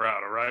in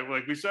Colorado, right?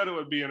 Like we said, it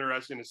would be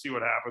interesting to see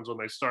what happens when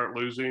they start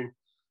losing.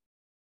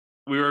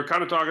 We were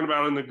kind of talking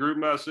about in the group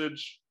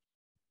message.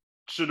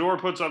 Shador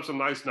puts up some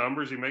nice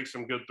numbers. He makes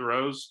some good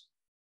throws.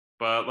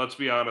 But let's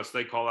be honest,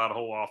 they call that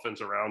whole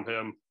offense around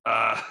him.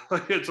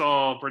 It's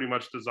all pretty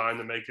much designed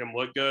to make him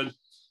look good.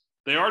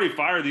 They already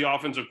fired the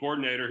offensive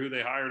coordinator who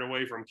they hired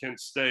away from Kent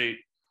State.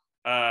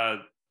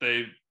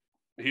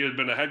 He had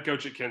been a head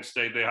coach at Kent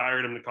State. They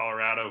hired him to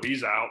Colorado.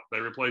 He's out. They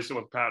replaced him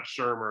with Pat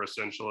Shurmur,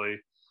 essentially,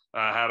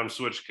 had him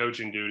switch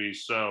coaching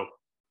duties. So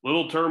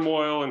Little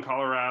turmoil in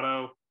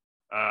Colorado.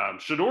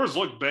 Shador's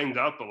looked banged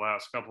up the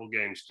last couple of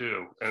games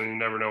too, and you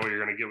never know what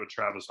you're going to get with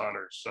Travis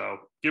Hunter. So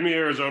give me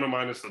Arizona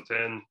minus the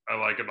 10. I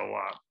like it a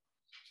lot.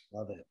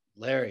 Love it.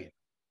 Larry.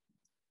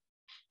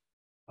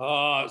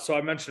 So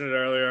I mentioned it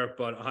earlier,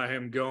 but I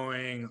am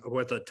going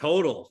with a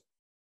total.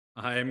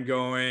 I am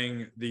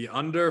going the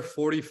under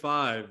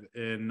 45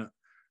 in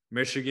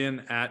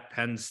Michigan at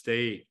Penn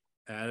State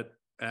at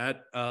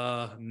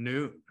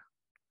noon.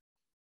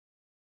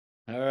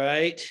 All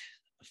right.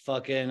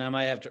 I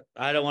might have to.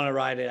 I don't want to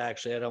ride it.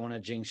 Actually, I don't want to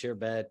jinx your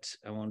bet.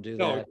 I won't do that.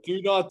 No,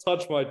 do not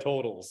touch my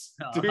totals.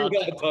 No,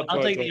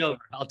 I'll take the over.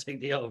 I'll take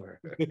the over.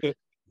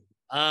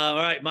 All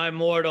right, my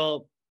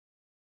mortal.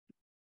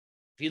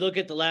 If you look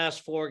at the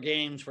last 4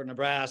 games for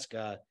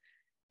Nebraska,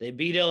 they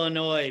beat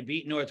Illinois,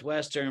 beat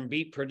Northwestern,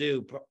 beat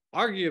Purdue,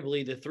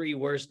 arguably the 3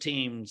 worst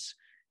teams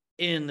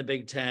in the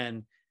Big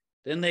Ten.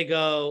 Then they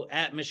go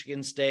at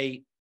Michigan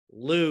State,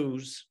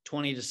 lose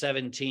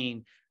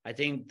 20-17. I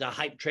think the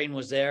hype train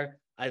was there.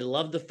 I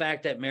love the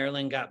fact that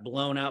Maryland got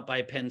blown out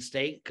by Penn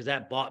State because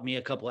that bought me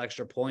a couple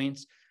extra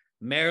points.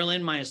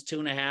 Maryland minus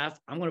 2.5.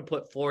 I'm going to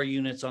put 4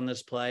 units on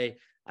this play.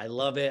 I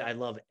love it. I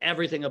love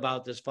everything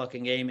about this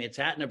fucking game. It's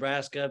at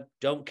Nebraska.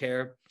 Don't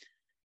care.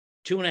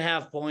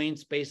 2.5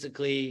 points.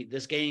 Basically,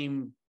 this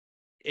game,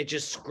 it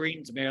just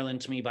screams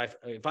Maryland to me.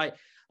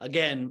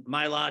 Again,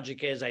 my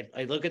logic is I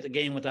look at the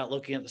game without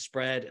looking at the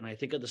spread, and I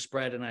think of the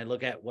spread, and I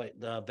look at what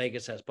the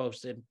Vegas has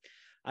posted.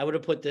 I would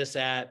have put this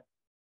at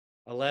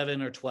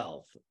 11 or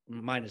 12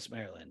 minus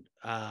Maryland.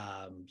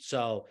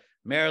 So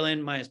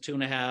Maryland minus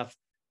 2.5.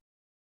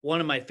 One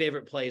of my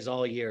favorite plays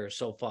all year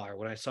so far.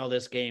 When I saw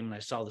this game and I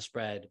saw the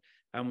spread,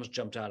 I almost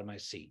jumped out of my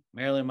seat.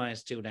 Maryland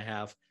minus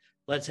 2.5.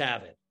 Let's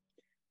have it.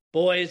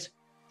 Boys,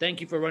 thank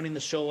you for running the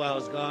show while I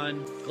was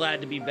gone. Glad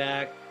to be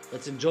back.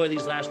 Let's enjoy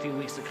these last few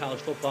weeks of college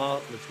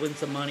football. Let's win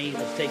some money.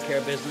 Let's take care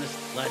of business.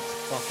 Let's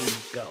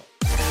fucking go.